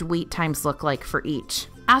average wait times look like for each.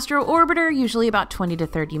 Astro Orbiter, usually about 20 to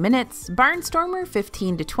 30 minutes. Barnstormer,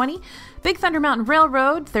 15 to 20. Big Thunder Mountain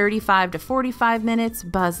Railroad, 35 to 45 minutes.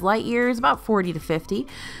 Buzz Lightyear is about 40 to 50.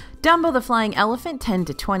 Dumbo the Flying Elephant, 10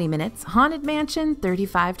 to 20 minutes. Haunted Mansion,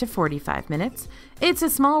 35 to 45 minutes. It's a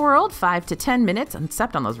Small World, 5 to 10 minutes,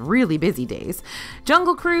 except on those really busy days.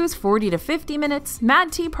 Jungle Cruise, 40 to 50 minutes.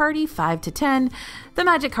 Mad Tea Party, 5 to 10. The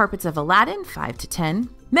Magic Carpets of Aladdin, 5 to 10.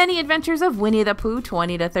 Many Adventures of Winnie the Pooh,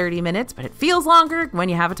 20 to 30 minutes, but it feels longer when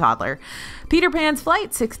you have a toddler. Peter Pan's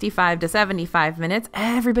Flight, 65 to 75 minutes.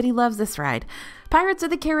 Everybody loves this ride. Pirates of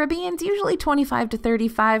the Caribbean's usually 25 to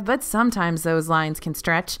 35, but sometimes those lines can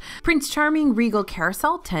stretch. Prince Charming Regal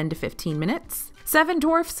Carousel, 10 to 15 minutes. Seven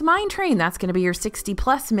Dwarfs Mine Train, that's going to be your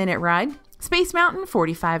 60-plus minute ride. Space Mountain,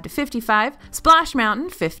 45 to 55. Splash Mountain,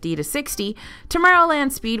 50 to 60.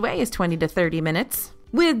 Tomorrowland Speedway is 20 to 30 minutes.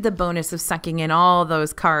 With the bonus of sucking in all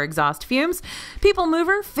those car exhaust fumes. People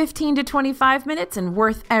Mover, 15 to 25 minutes and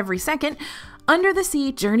worth every second. Under the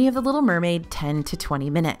Sea Journey of the Little Mermaid, 10 to 20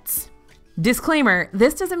 minutes. Disclaimer,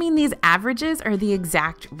 this doesn't mean these averages are the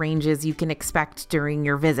exact ranges you can expect during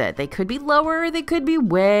your visit. They could be lower, they could be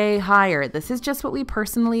way higher. This is just what we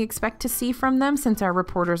personally expect to see from them since our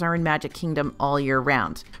reporters are in Magic Kingdom all year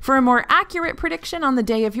round. For a more accurate prediction on the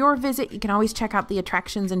day of your visit, you can always check out the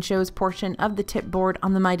attractions and shows portion of the tip board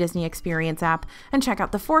on the My Disney Experience app and check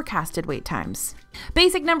out the forecasted wait times.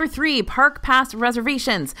 Basic number 3, Park Pass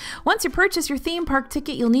reservations. Once you purchase your theme park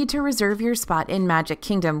ticket, you'll need to reserve your spot in Magic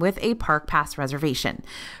Kingdom with a Park Pass reservation.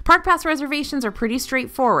 Park Pass reservations are pretty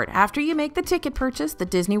straightforward. After you make the ticket purchase, the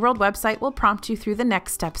Disney World website will prompt you through the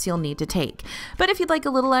next steps you'll need to take. But if you'd like a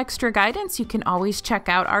little extra guidance, you can always check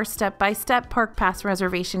out our step-by-step Park Pass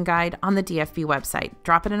reservation guide on the DFB website.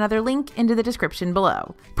 Dropping another link into the description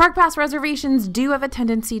below. Park Pass reservations do have a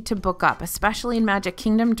tendency to book up, especially in Magic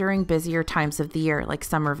Kingdom during busier times of the year, like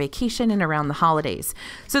summer vacation and around the holidays.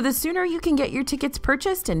 So the sooner you can get your tickets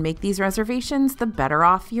purchased and make these reservations, the better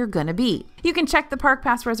off you're gonna be. You can check the Park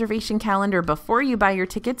Pass reservation calendar before you buy your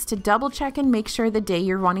tickets to double check and make sure the day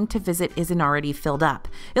you're wanting to visit isn't already filled up.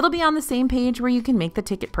 It'll be on the same page where you can make the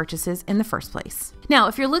ticket purchases in the first place. Now,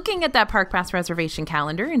 if you're looking at that Park Pass reservation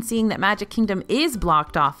calendar and seeing that Magic Kingdom is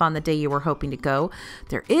blocked off on the day you were hoping to go,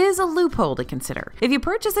 there is a loophole to consider. If you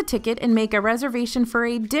purchase a ticket and make a reservation for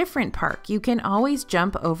a different park, you can always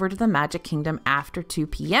jump over to the Magic Kingdom after 2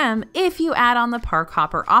 p.m. if you add on the Park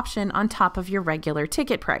Hopper option on top of your regular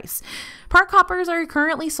ticket price. Park Hoppers are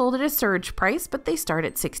currently sold at a surge price, but they start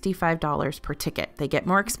at $65 per ticket. They get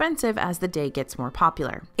more expensive as the day gets more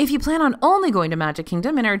popular. If you plan on only going to Magic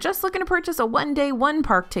Kingdom and are just looking to purchase a one-day,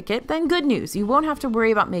 one-park ticket, then good news, you won't have to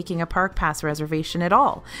worry about making a Park Pass reservation at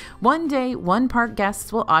all. One-day, one-park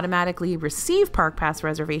guests will automatically receive Park Pass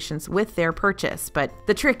reservations with their purchase, but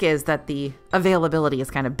the trick is that the availability is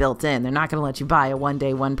kind of built in. They're not going to let you buy a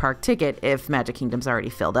one-day, one-park ticket if Magic Kingdom's already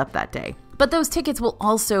filled up that day. But those tickets will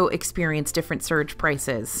also experience different surge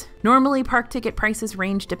prices. Normally, park ticket prices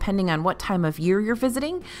range depending on what time of year you're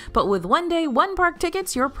visiting, but with one-day, one-park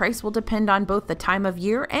tickets, your price will depend on both the time of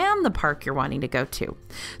year and the park you're wanting to go to.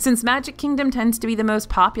 Since Magic Kingdom tends to be the most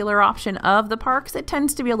popular option of the parks, it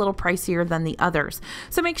tends to be a little pricier than the others.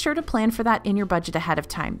 So make sure to plan for that in your budget ahead of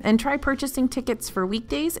time, and try purchasing tickets for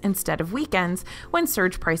weekdays instead of weekends when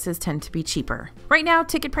surge prices tend to be cheaper. Right now,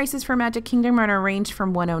 ticket prices for Magic Kingdom are in a range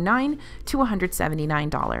from $109 to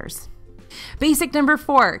 $179. Basic number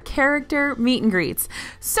 4, character meet and greets.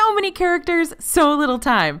 So many characters, so little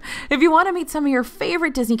time. If you want to meet some of your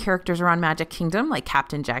favorite Disney characters around Magic Kingdom, like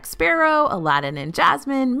Captain Jack Sparrow, Aladdin and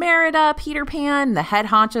Jasmine, Merida, Peter Pan, the head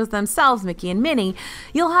honchos themselves, Mickey and Minnie,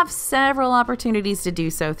 you'll have several opportunities to do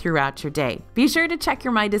so throughout your day. Be sure to check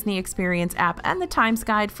your My Disney Experience app and the Times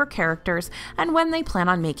Guide for characters and when they plan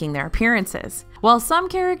on making their appearances. While some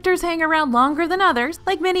characters hang around longer than others,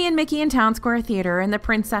 like Minnie and Mickey in Town Square Theater and the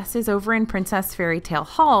princesses over in Princess Fairy Tale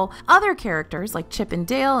Hall, other characters like Chip and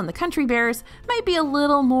Dale and the Country Bears might be a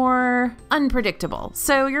little more unpredictable.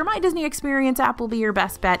 So your My Disney Experience app will be your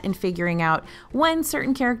best bet in figuring out when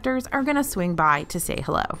certain characters are going to swing by to say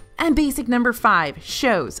hello. And basic number 5,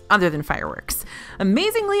 shows other than fireworks.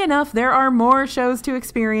 Amazingly enough, there are more shows to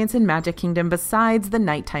experience in Magic Kingdom besides the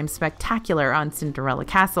nighttime spectacular on Cinderella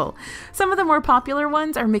Castle. Some of the more popular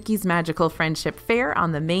ones are Mickey's Magical Friendship Fair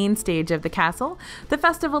on the main stage of the castle, the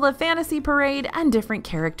Festival of Fantasy Parade, and different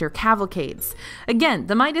character cavalcades. Again,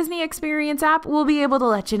 the My Disney Experience app will be able to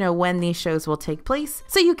let you know when these shows will take place,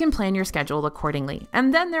 so you can plan your schedule accordingly.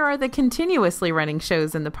 And then there are the continuously running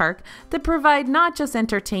shows in the park that provide not just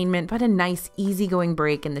entertainment, but a nice easygoing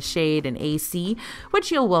break in the shade and AC,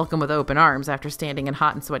 which you'll welcome with open arms after standing in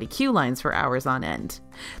hot and sweaty queue lines for hours on end.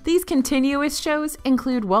 These continuous shows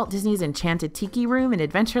include Walt Disney's Enchanted Tiki Room in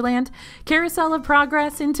Adventureland, Carousel of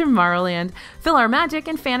Progress in Tomorrowland, PhilharMagic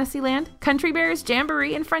in Fantasyland, Country Bears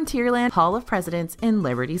Jamboree in Frontierland, Hall of Presidents in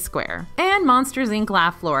Liberty Square, and Monsters Inc.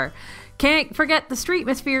 Laugh Floor. Can't forget the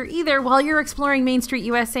Streetmosphere either. While you're exploring Main Street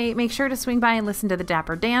USA, make sure to swing by and listen to the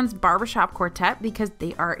Dapper Dans Barbershop Quartet because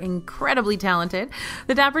they are incredibly talented.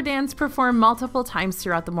 The Dapper Dans perform multiple times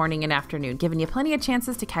throughout the morning and afternoon, giving you plenty of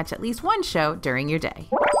chances to catch at least one show during your day.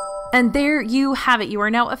 And there you have it. You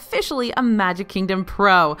are now officially a Magic Kingdom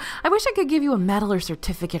pro. I wish I could give you a medal or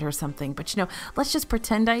certificate or something, but let's just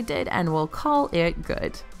pretend I did and we'll call it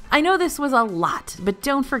good. I know this was a lot, but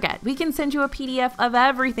don't forget, we can send you a PDF of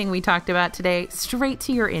everything we talked about today straight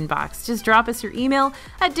to your inbox. Just drop us your email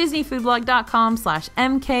at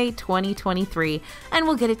disneyfoodblog.com/mk2023 and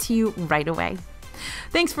we'll get it to you right away.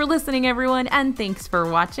 Thanks for listening, everyone, and thanks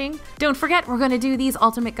for watching. Don't forget, we're going to do these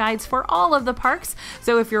ultimate guides for all of the parks,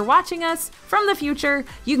 so if you're watching us from the future,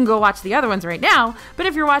 you can go watch the other ones right now, but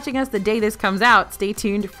if you're watching us the day this comes out, stay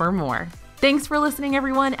tuned for more. Thanks for listening,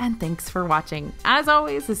 everyone, and thanks for watching. As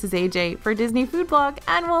always, this is AJ for Disney Food Blog,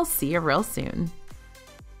 and we'll see you real soon.